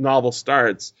 before the novel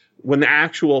starts, when the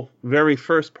actual very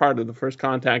first part of the first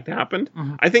contact happened,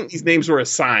 I think these names were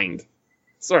assigned,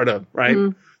 sort of,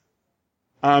 right?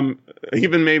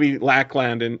 Even maybe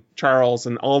Lackland and Charles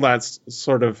and all that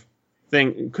sort of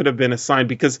thing could have been assigned,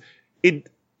 because it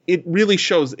really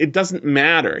shows it doesn't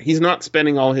matter. He's not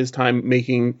spending all his time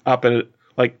making up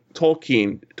like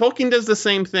Tolkien. Tolkien does the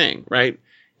same thing, right?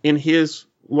 In his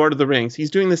Lord of the Rings, he's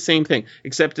doing the same thing,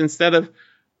 except instead of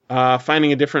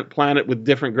finding a different planet with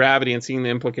different gravity and seeing the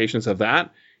implications of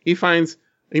that, he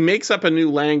makes up a new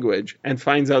language and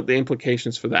finds out the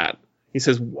implications for that. He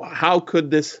says, how could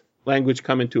this language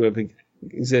come into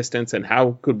existence, and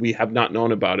how could we have not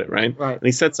known about it, right? And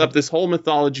he sets up this whole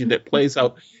mythology that plays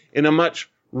out in a much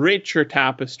richer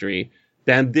tapestry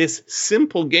than this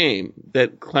simple game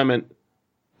that Clement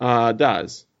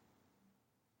does.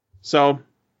 So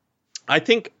I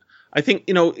think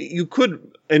you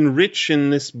could enrich in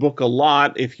this book a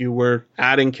lot if you were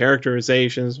adding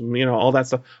characterizations, all that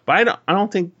stuff. But I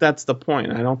don't think that's the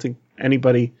point. I don't think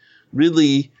anybody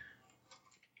really.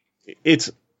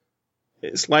 It's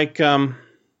like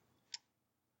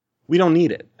we don't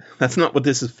need it. That's not what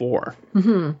this is for.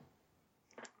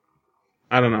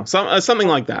 I don't know, something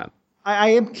like that. I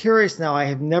am curious now. I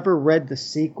have never read the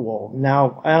sequel.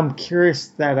 Now I'm curious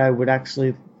that I would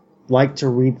actually like to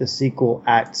read the sequel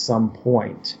at some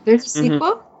point. There's a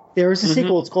sequel? There is a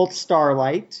sequel. It's called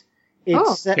Starlight. It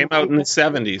came out in the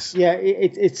 70s. Yeah,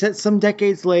 it's set some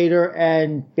decades later,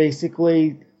 and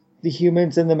basically the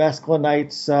humans and the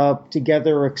Mescalinites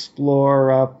together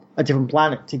explore a different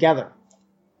planet together.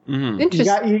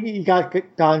 Interesting. You got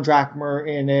Don Drackmer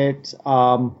in it.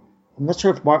 I'm not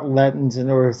sure if Martin Lennon's in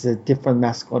it or it's a different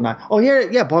Mescalinite. Oh,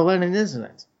 yeah, Bart Lennon is in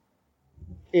it.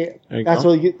 That's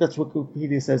what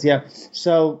Wikipedia says. Yeah.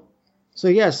 So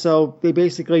they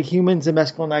basically, humans and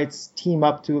Mescalinites team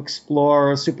up to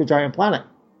explore a supergiant planet.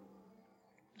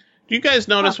 Do you guys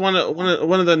notice one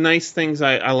of the nice things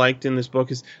I liked in this book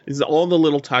is all the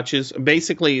little touches?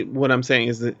 Basically, what I'm saying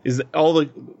is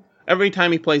every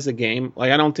time he plays a game,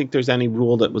 like, I don't think there's any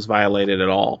rule that was violated at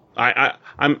all.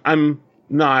 I'm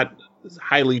not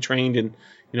highly trained in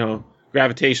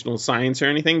gravitational science or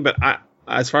anything, but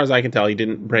as far as I can tell, he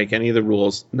didn't break any of the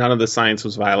rules. None of the science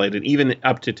was violated, even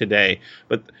up to today.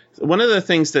 But one of the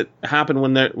things that happen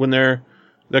when they're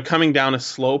coming down a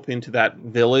slope into that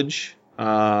village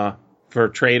for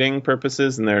trading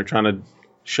purposes, and they're trying to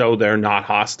show they're not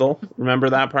hostile.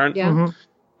 Remember that part? Yeah.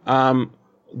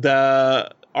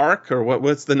 The Ark, or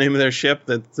what's the name of their ship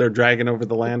that they're dragging over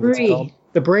the land? What's it called?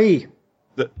 The Bree.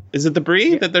 Is it the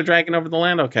Bree that they're dragging over the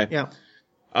land? Okay. Yeah.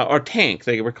 Or tank.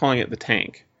 They were calling it the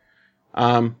tank.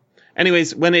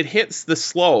 Anyways, when it hits the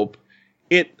slope,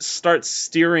 it starts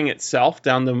steering itself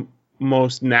down the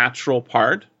most natural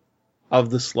part of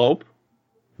the slope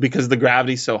because the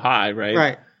gravity's so high,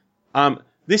 right? Right.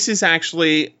 This is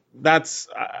actually,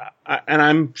 and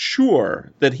I'm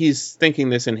sure that he's thinking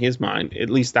this in his mind. At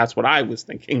least that's what I was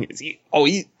thinking.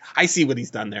 I see what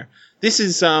he's done there. This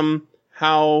is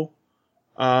how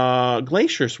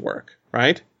glaciers work,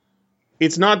 right?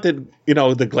 It's not that,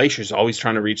 the glacier's always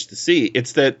trying to reach the sea.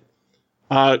 It's that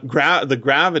the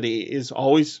gravity is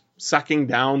always sucking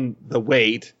down the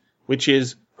weight, which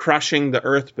is crushing the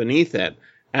earth beneath it.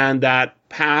 And that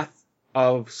path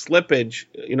of slippage,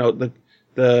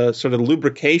 the sort of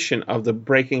lubrication of the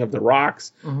breaking of the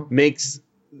rocks makes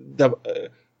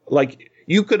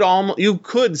you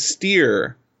could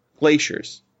steer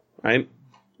glaciers, right?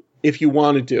 If you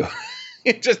wanted to.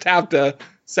 You just have to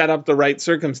set up the right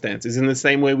circumstances in the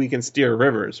same way we can steer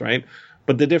rivers, right?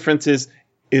 But the difference is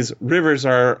rivers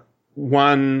are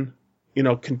one,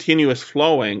 continuous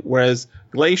flowing, whereas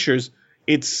glaciers,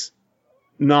 it's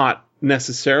not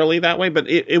necessarily that way, but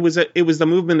it was the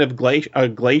movement of a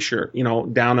glacier,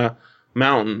 down a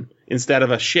mountain instead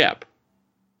of a ship,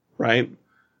 right?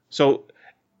 So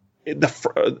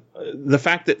the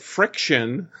fact that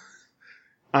friction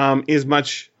is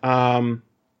much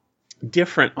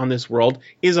different on this world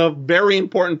is a very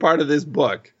important part of this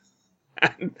book.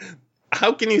 And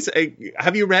how can you say,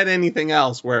 have you read anything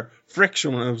else where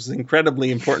friction was an incredibly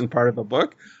important part of a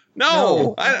book?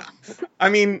 No. I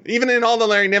mean, even in all the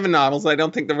Larry Niven novels, I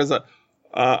don't think there was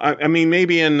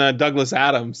maybe in Douglas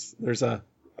Adams, there's a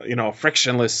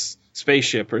frictionless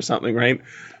spaceship or something, right?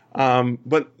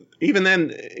 But even then,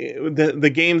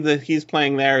 the game that he's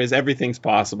playing there is everything's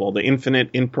possible, the infinite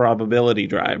improbability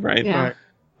drive, right? Yeah.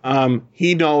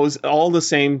 He knows all the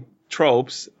same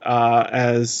tropes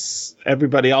as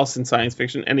everybody else in science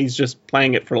fiction, and he's just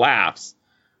playing it for laughs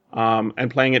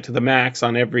and playing it to the max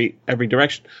on every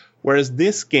direction. Whereas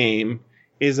this game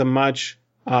is a much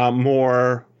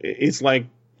more, it's like,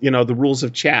 the rules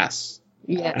of chess.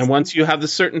 Yes. And once you have the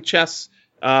certain chess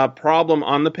problem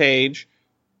on the page,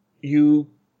 you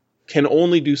can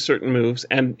only do certain moves.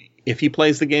 And if he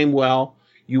plays the game well,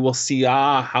 you will see,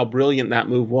 how brilliant that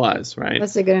move was, right?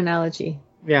 That's a good analogy.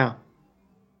 Yeah.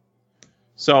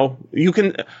 So you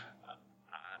can,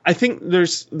 I think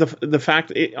there's the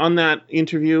fact on that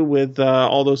interview with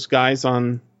all those guys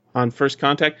on First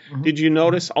Contact. Mm-hmm. Did you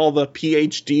notice all the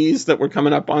PhDs that were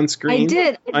coming up on screen?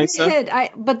 I did.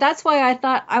 But that's why I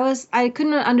thought I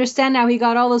couldn't understand how he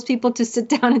got all those people to sit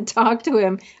down and talk to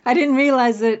him. I didn't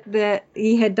realize that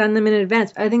he had done them in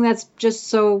advance. I think that's just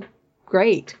so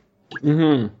great.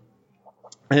 Mm-hmm.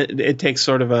 It takes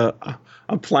sort of a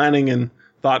planning and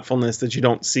thoughtfulness that you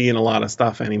don't see in a lot of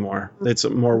stuff anymore. It's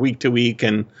more week to week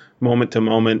and moment to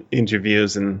moment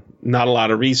interviews and not a lot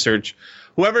of research.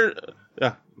 Whoever,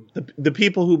 the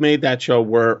people who made that show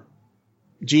were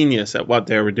genius at what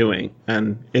they were doing,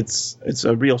 and it's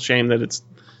a real shame that it's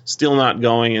still not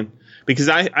going. And because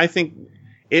I think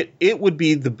it would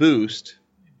be the boost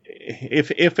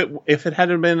if it had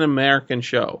been an American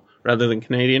show rather than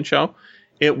Canadian show,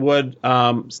 it would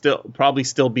probably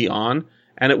still be on.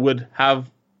 And it would have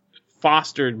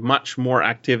fostered much more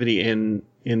activity in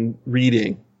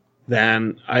reading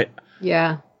than I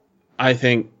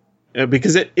think,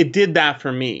 because it did that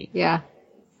for me. Yeah.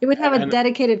 It would have a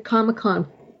dedicated Comic-Con.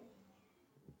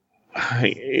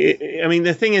 I mean,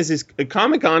 the thing is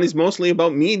Comic-Con is mostly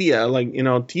about media, like,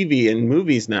 TV and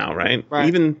movies now, right?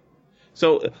 Even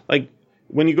so, like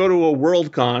when you go to a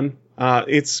Worldcon,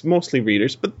 it's mostly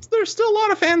readers, but there's still a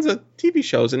lot of fans of TV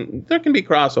shows, and there can be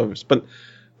crossovers. But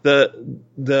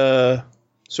the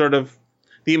sort of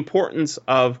the importance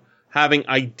of having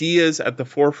ideas at the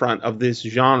forefront of this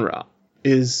genre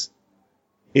is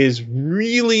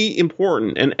really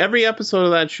important. And every episode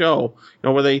of that show,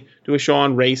 where they do a show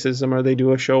on racism or they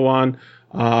do a show on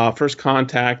First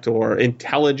Contact or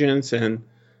intelligence and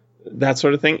that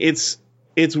sort of thing, it's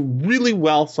really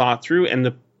well thought through,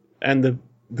 and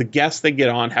the guests they get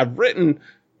on have written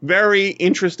very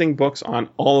interesting books on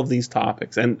all of these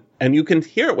topics, and you can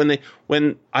hear it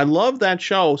when I love that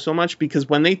show so much, because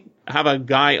when they have a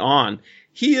guy on,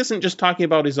 he isn't just talking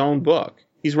about his own book.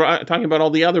 He's talking about all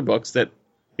the other books that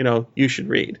you should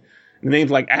read. The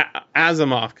names like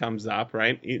Asimov comes up,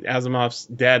 right? Asimov's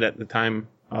dead at the time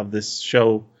of this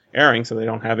show airing, so they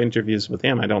don't have interviews with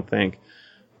him, I don't think.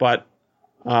 But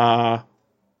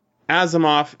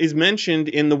Asimov is mentioned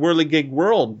in the Whirligig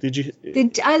World. Did you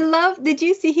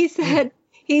see he said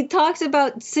he talks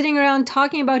about sitting around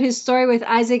talking about his story with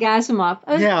Isaac Asimov.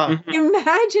 Yeah.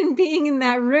 Imagine being in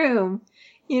that room.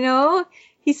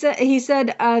 He said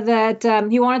that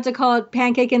he wanted to call it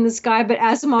Pancake in the Sky, but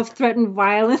Asimov threatened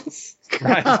violence.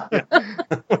 Right. Yeah.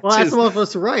 Well, Asimov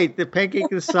was right. The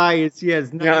Pancake in the Sky is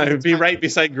it would be right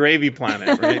beside Gravy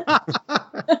Planet, right?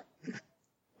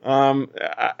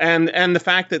 And the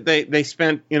fact that they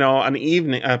spent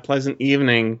a pleasant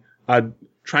evening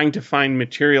trying to find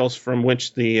materials from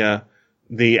which the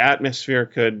atmosphere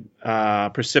could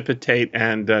precipitate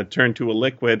and turn to a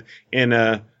liquid in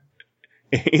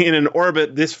an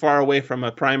orbit this far away from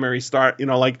a primary star,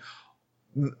 like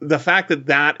the fact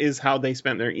that is how they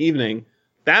spent their evening,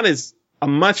 that is a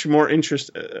much more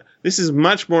this is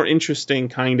much more interesting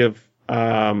kind of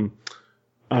I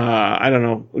don't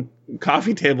know,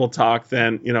 coffee table talk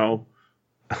than,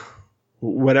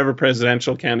 whatever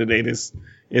presidential candidate is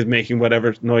making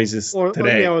whatever noises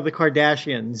today. Or the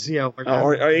Kardashians,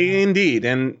 or indeed.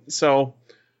 And so,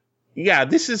 yeah,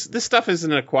 this stuff is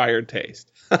an acquired taste.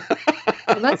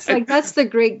 That's the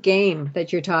great game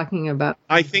that you're talking about.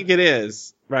 I think it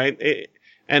is, right?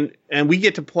 And we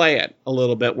get to play it a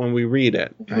little bit when we read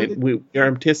it, right? We are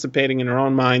anticipating in our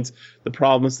own minds the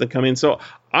problems that come in. So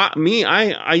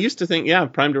I used to think,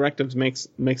 prime directives makes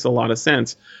a lot of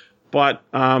sense, but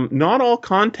not all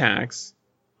contacts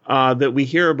that we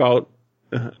hear about.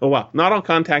 Not all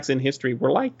contacts in history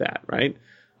were like that, right?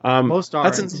 Most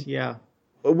aren't. Yeah.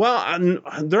 Well,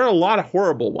 there are a lot of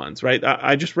horrible ones, right?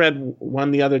 I just read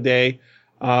one the other day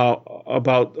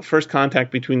about the first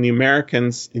contact between the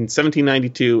Americans in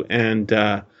 1792 and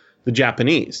the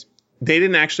Japanese. They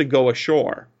didn't actually go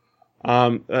ashore.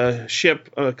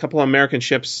 A couple of American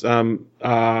ships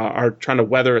are trying to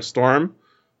weather a storm,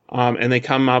 and they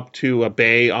come up to a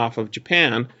bay off of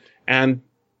Japan, and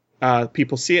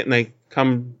people see it, and they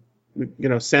come,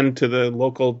 send to the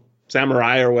local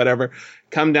samurai or whatever,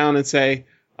 come down and say,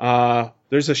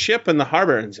 there's a ship in the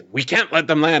harbor, and say, we can't let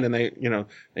them land. And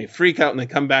they freak out and they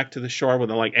come back to the shore with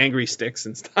like angry sticks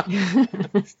and stuff.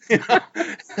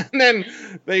 And then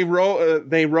they row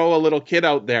a little kid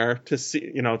out there to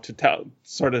see, to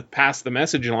sort of pass the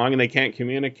message along, and they can't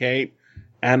communicate.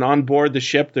 And on board the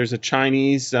ship, there's a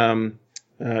Chinese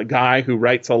guy who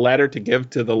writes a letter to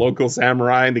give to the local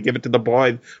samurai, and to give it to the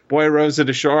boy. Boy rows it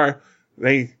ashore.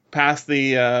 They pass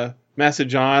the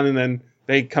message on, and then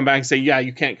they come back and say, yeah,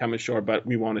 you can't come ashore, but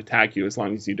we won't attack you as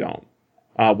long as you don't,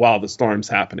 while the storm's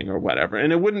happening or whatever.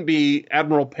 And it wouldn't be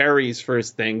Admiral Perry's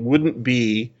first thing, wouldn't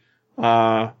be,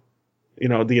 the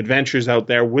adventures out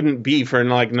there wouldn't be for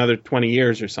like another 20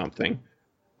 years or something.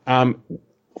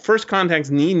 First contacts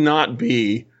need not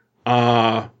be,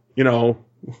 what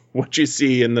you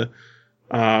see in the,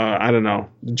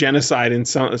 genocide in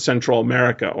Central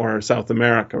America or South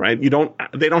America, right?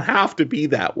 They don't have to be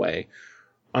that way.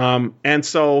 And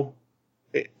so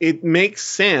it makes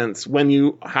sense when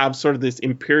you have sort of this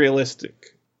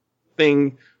imperialistic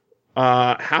thing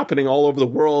happening all over the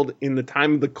world in the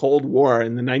time of the Cold War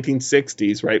in the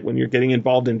 1960s, right? When you're getting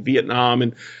involved in Vietnam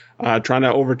and trying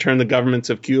to overturn the governments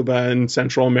of Cuba and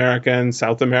Central America and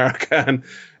South America and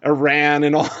Iran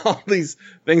and all these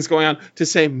things going on, to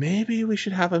say maybe we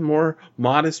should have a more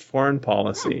modest foreign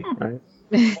policy, right?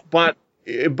 But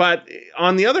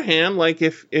on the other hand, like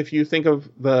if you think of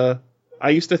I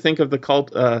used to think of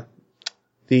the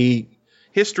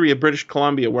history of British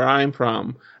Columbia, where I'm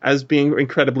from, as being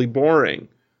incredibly boring.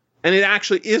 And it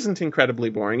actually isn't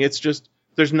incredibly boring. It's just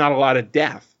there's not a lot of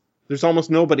death. There's almost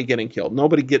nobody getting killed.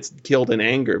 Nobody gets killed in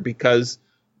anger because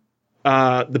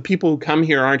the people who come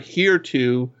here aren't here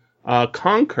to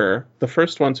conquer. The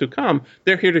first ones who come,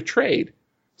 they're here to trade.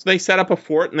 So they set up a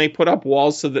fort and they put up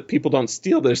walls so that people don't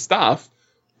steal their stuff.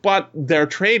 But they're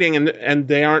trading and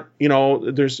they aren't,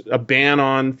 there's a ban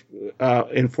on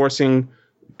enforcing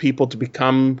people to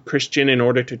become Christian in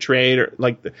order to trade, or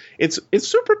it's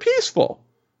super peaceful.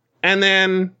 And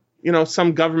then,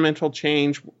 some governmental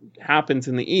change happens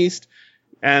in the East,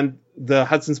 and the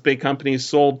Hudson's Bay Company is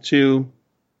sold to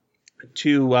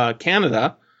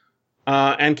Canada,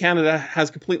 and Canada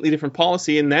has completely different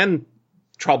policy, and then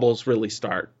troubles really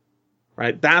start.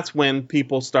 Right, that's when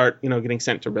people start, getting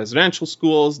sent to residential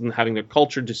schools and having their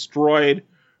culture destroyed.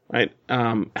 Right,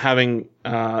 having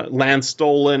land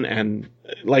stolen, and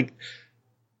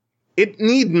it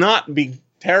need not be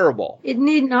terrible. It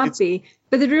need not be.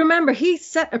 But remember, he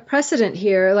set a precedent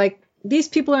here. Like, these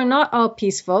people are not all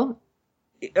peaceful.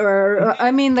 They've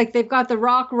got the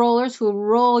rock rollers who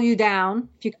roll you down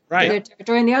if you come to their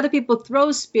territory, and the other people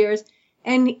throw spears.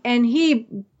 And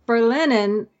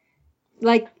Berlinen.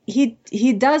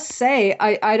 He does say,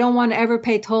 I don't want to ever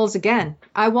pay tolls again.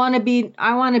 I want to be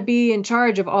in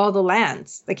charge of all the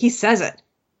lands. Like, he says it.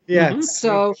 Yeah. Mm-hmm.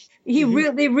 So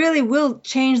they really will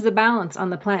change the balance on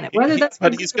the planet.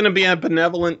 But he's going to be a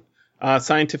benevolent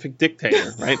scientific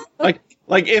dictator, right? like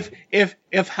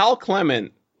if Hal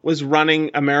Clement was running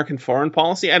American foreign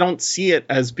policy, I don't see it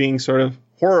as being sort of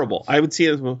horrible. I would see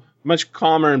it as much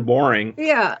calmer and boring.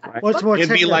 Yeah. Right? What's more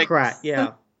technocrat?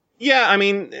 Yeah. Yeah, I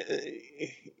mean,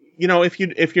 if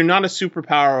you're not a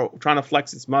superpower trying to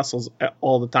flex its muscles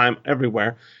all the time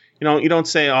everywhere, you don't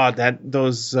say,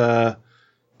 those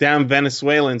damn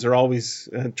Venezuelans are always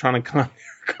trying to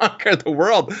conquer the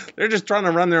world. They're just trying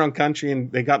to run their own country,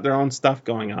 and they got their own stuff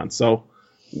going on. So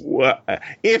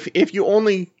if you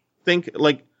only think,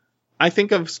 I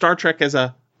think of Star Trek as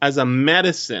a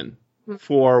medicine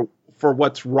for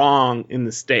what's wrong in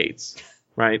the States.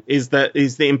 Right? Is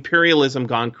the imperialism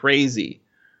gone crazy?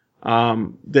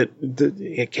 That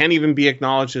it can't even be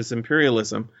acknowledged as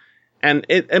imperialism, and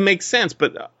it makes sense.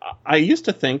 But I used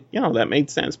to think, that made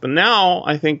sense. But now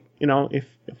I think, if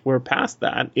we are past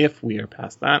that, you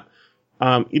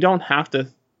don't have to.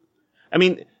 I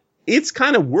mean, it's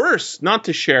kind of worse not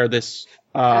to share this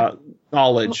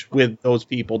knowledge with those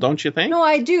people, don't you think? No,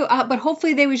 I do. But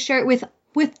hopefully they would share it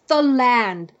with the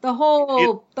land, the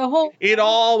whole. It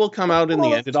all will come out in the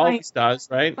end. It always does,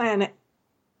 right? Planet.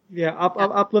 Yeah,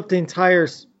 uplift the entire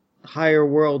higher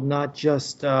world, not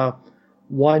just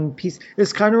one piece.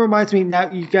 This kind of reminds me. Now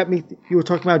you were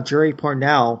talking about Jerry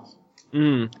Parnell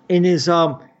in his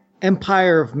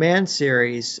Empire of Man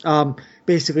series.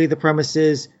 Basically, the premise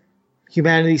is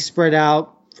humanity spread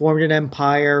out, formed an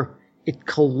empire. It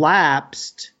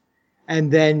collapsed,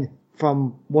 and then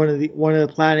from one of the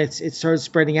planets, it started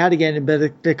spreading out again,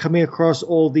 but they're coming across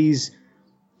all these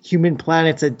human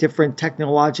planets at different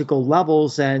technological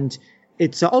levels, and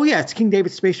it's King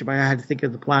David's spaceship. I had to think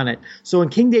of the planet. So in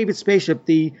King David's spaceship,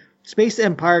 the space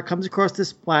empire comes across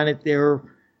this planet. They're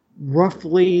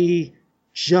roughly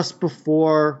just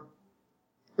before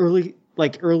early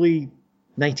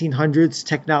 1900s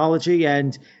technology,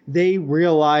 and they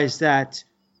realize that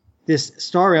this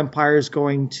star empire is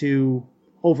going to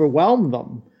overwhelm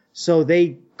them. So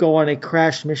they go on a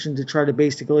crash mission to try to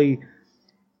basically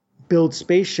build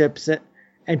spaceships.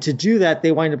 And to do that,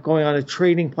 they wind up going on a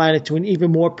trading planet to an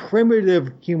even more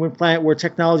primitive human planet where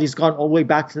technology has gone all the way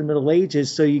back to the Middle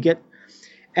Ages. So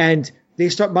and they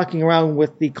start mucking around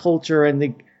with the culture and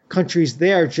the countries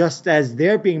there just as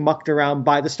they're being mucked around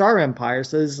by the Star Empire.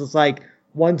 So this is like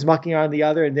one's mucking around the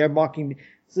other and they're mucking.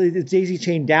 So it's daisy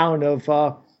chain down of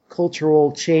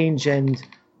cultural change and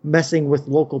messing with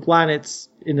local planets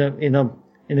in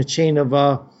a chain of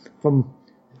from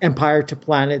empire to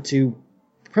planet to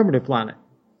primitive planet.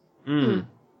 Have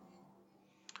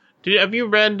you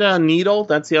read Needle?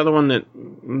 That's the other one that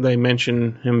they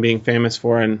mention him being famous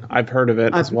for, and I've heard of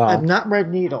it as well. I've not read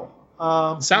Needle.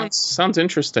 Sounds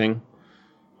interesting.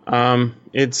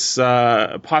 It's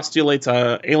postulates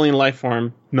a alien life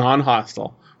form,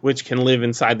 non-hostile, which can live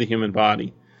inside the human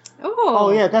body.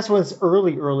 Oh yeah, that's one of his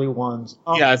early ones.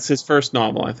 Yeah, it's his first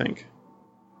novel, I think.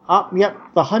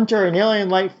 Yep, The Hunter, an alien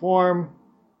life form.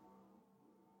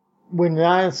 When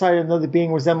not inside another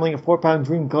being resembling a 4-pound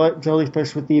green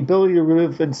jellyfish with the ability to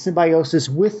live in symbiosis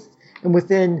with and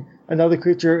within another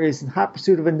creature, is in hot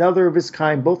pursuit of another of his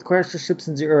kind. Both crash the ships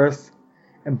into Earth,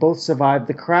 and both survive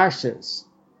the crashes.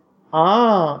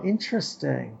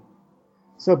 Interesting.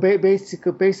 So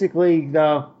basically,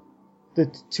 the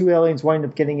two aliens wind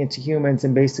up getting into humans,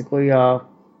 and basically,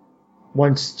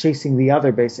 one's chasing the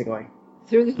other, basically.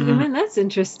 Through the human? That's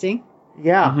interesting.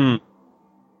 Yeah. Mm-hmm.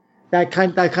 That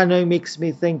kind of makes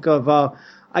me think of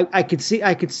I could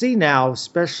see now,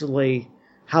 especially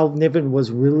how Niven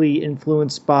was really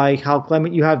influenced by Hal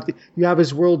Clement. You have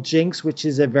his world Jinx, which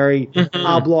is a very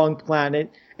oblong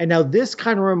planet, and now this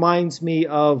kind of reminds me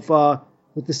of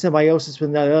with the symbiosis.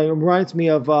 With that, it reminds me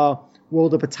of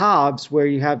World of Batabs, where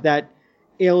you have that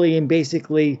alien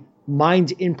basically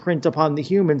mind imprint upon the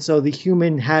human, so the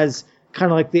human has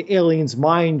kind of like the alien's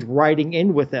mind riding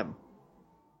in with him.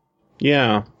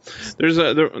 Yeah, there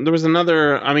was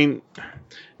another. I mean,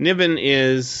 Niven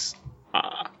is,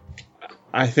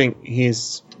 I think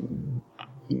he's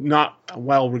not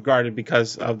well regarded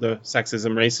because of the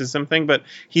sexism, racism thing, but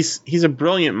he's a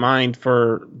brilliant mind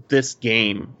for this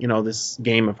game. This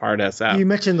game of hard SF. You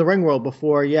mentioned the Ringworld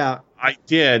before, yeah. I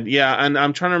did, yeah, and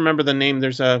I'm trying to remember the name.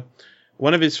 There's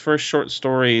one of his first short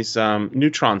stories,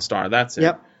 Neutron Star. That's it.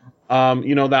 Yep.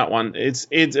 That one. It's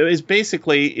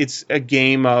basically it's a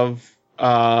game of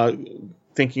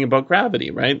thinking about gravity,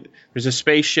 right? There's a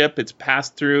spaceship. It's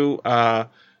passed through a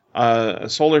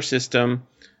solar system.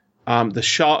 The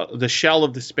shell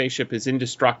of the spaceship is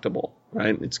indestructible,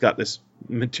 right? It's got this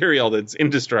material that's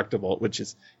indestructible, which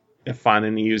is fun,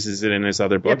 and he uses it in his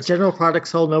other books. Yep, General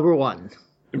Products Hull #1.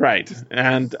 Right,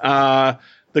 and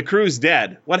the crew's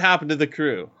dead. What happened to the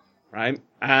crew, right?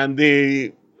 And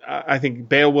I think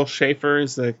Beowulf Schaefer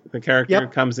is the character who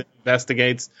comes in,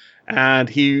 investigates, and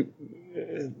he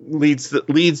leads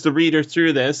the reader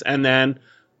through this, and then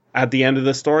at the end of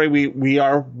the story,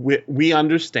 we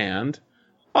understand.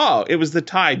 Oh, it was the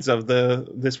tides of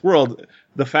this world.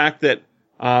 The fact that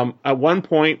at one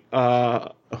point,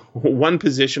 one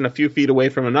position a few feet away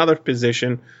from another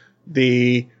position,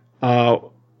 the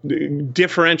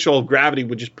differential gravity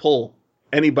would just pull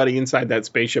anybody inside that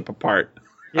spaceship apart.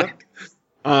 Yep.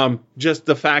 Just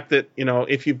the fact that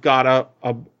if you've got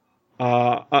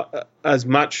as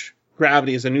much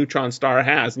gravity as a neutron star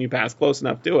has, and you pass close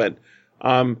enough to it,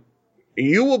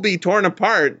 you will be torn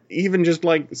apart, even just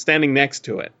like standing next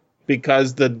to it,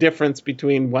 because the difference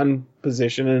between one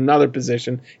position and another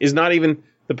position is not even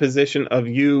the position of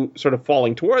you sort of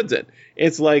falling towards it.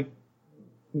 It's like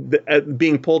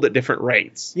being pulled at different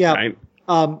rates. Yeah. Right?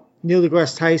 Neil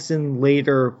deGrasse Tyson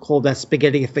later called that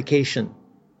spaghettiification.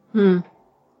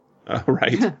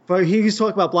 Right. But he used to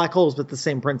talk about black holes, but the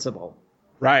same principle.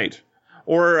 Right.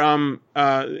 Or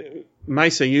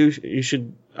Misa, you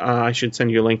should. I should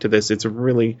send you a link to this. It's a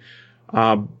really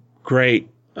great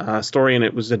story, and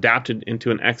it was adapted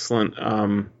into an excellent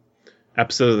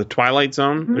episode of The Twilight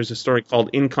Zone. Mm-hmm. There's a story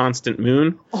called Inconstant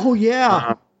Moon. Oh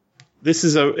yeah. This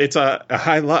is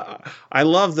I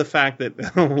love the fact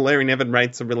that Larry Niven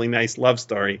writes a really nice love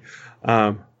story.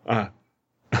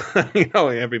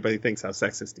 Everybody thinks how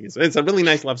sexist he is. It's a really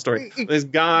nice love story. This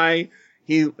guy,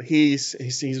 he's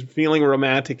feeling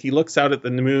romantic. He looks out at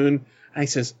the moon and he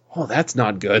says, "Oh, that's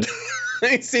not good."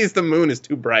 He sees the moon is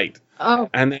too bright. Oh.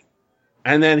 And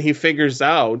then he figures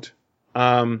out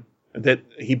that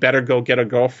he better go get a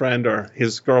girlfriend or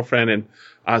his girlfriend and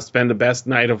spend the best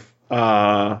night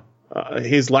of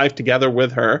his life together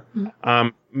with her,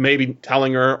 maybe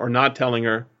telling her or not telling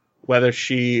her whether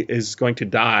she is going to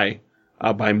die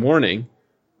by morning.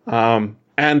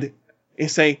 And you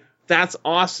say, that's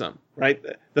awesome, right?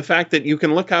 The fact that you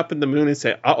can look up at the moon and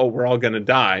say, uh-oh, we're all going to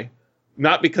die.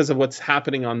 Not because of what's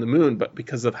happening on the moon, but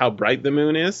because of how bright the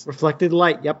moon is. Reflected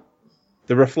light, yep.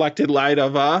 The reflected light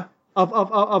of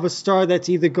a star that's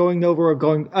either going nova or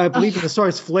going. I believe the star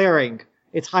is flaring.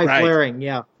 It's high flaring,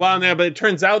 yeah. Well, no, but it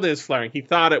turns out that it's flaring. He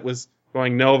thought it was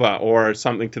going nova or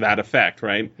something to that effect,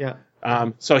 right? Yeah.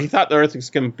 So he thought the Earth was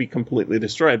going to be completely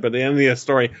destroyed. But at the end of the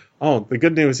story, the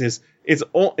good news is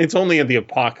it's only in the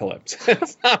apocalypse.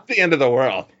 It's not the end of the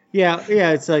world. Yeah.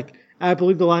 It's like, I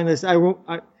believe the line is, I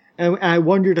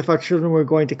wondered if our children were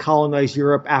going to colonize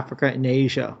Europe, Africa, and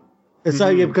Asia. It's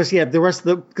because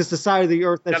the side of the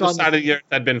Earth that's on side of the Earth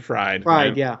had been fried. Fried,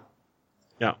 right? yeah.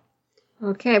 Yeah.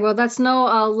 Okay, well, that's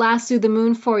no last to the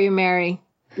moon for you, Mary.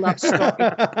 Love story.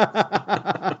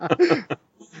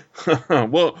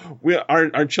 Well,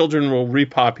 our children will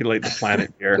repopulate the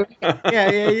planet here. Yeah,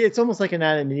 it's almost like an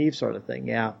Adam and Eve sort of thing.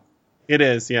 Yeah. It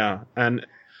is, yeah, and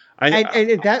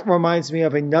that reminds me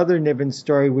of another Niven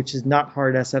story, which is not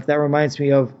hard SF. That reminds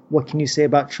me of What Can You Say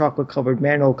About Chocolate-Covered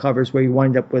Manhole Covers, where you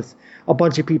wind up with a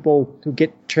bunch of people who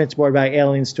get transported by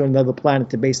aliens to another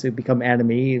planet to basically become Adam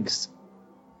and Eves.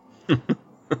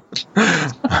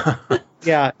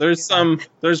 Yeah. There's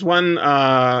one.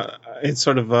 It's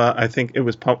sort of. I think it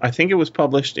was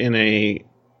published in a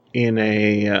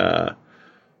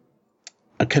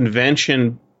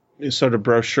convention sort of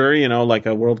brochure, like a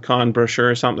Worldcon brochure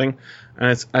or something,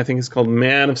 and I think it's called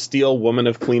 "Man of Steel, Woman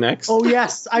of Kleenex." Oh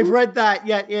yes, I've read that.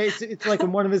 Yeah, it's like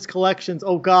in one of his collections.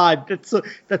 Oh God,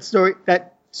 that story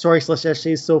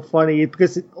 /essay is so funny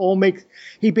because it all makes.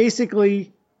 He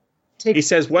basically he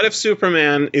says, "What if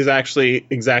Superman is actually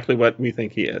exactly what we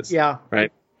think he is?" Yeah,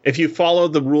 right. If you follow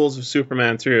the rules of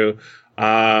Superman through,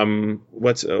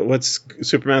 what's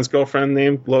Superman's girlfriend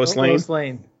name? Lois Lane. Lois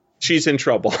Lane. She's in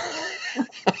trouble.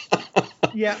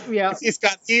 Yeah. He's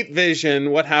got heat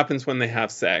vision. What happens when they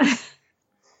have sex?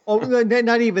 Oh,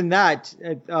 not even that.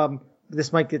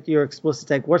 This might get your explicit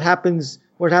take. What happens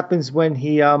when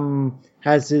he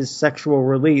has his sexual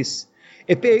release?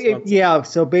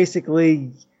 So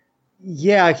basically,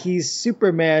 he's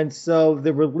Superman. So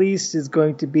the release is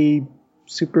going to be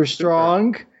super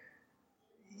strong.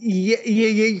 Yeah,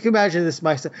 you can imagine this,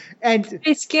 myself. And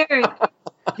it's scary.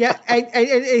 Yeah,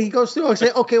 and he goes through and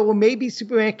say, okay, well maybe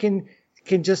Superman can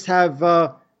just have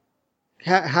her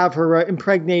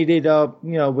impregnated,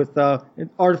 with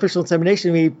artificial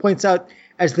insemination. He points out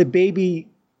as the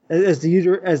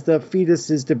fetus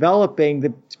is developing,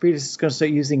 the fetus is going to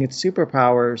start using its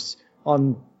superpowers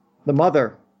on the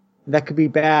mother. That could be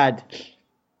bad.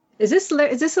 Is this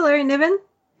Larry Niven?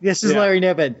 This is Larry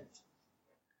Niven.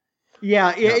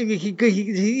 Yeah.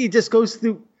 He just goes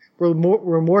through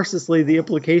remorselessly the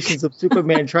implications of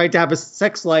Superman trying to have a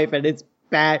sex life, and it's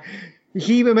bad.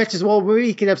 He even mentions, well, maybe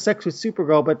he can have sex with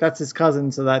Supergirl, but that's his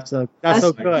cousin, so that's no good.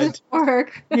 Doesn't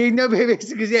work.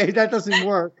 Basically, that doesn't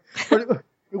work. But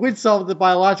it would solve the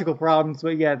biological problems.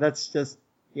 But that's just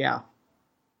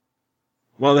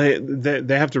Well,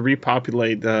 they have to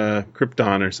repopulate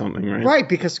Krypton or something, right? Right,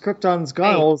 because Krypton's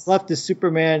gone. All that's left is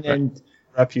Superman and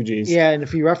refugees. Yeah, and a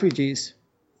few refugees.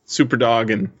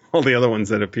 Superdog and all the other ones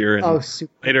that appear in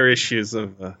later issues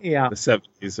of the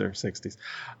 70s or 60s.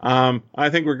 I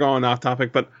think we're going off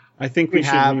topic, but I think we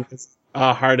should leave this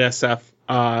hard SF,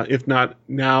 if not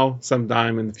now,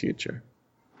 sometime in the future.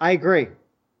 I agree.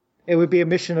 It would be a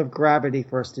mission of gravity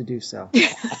for us to do so.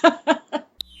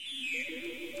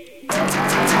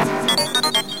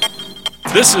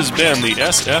 This has been the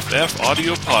SFF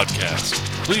Audio Podcast.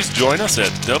 Please join us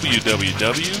at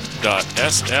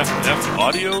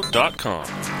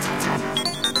www.sffaudio.com.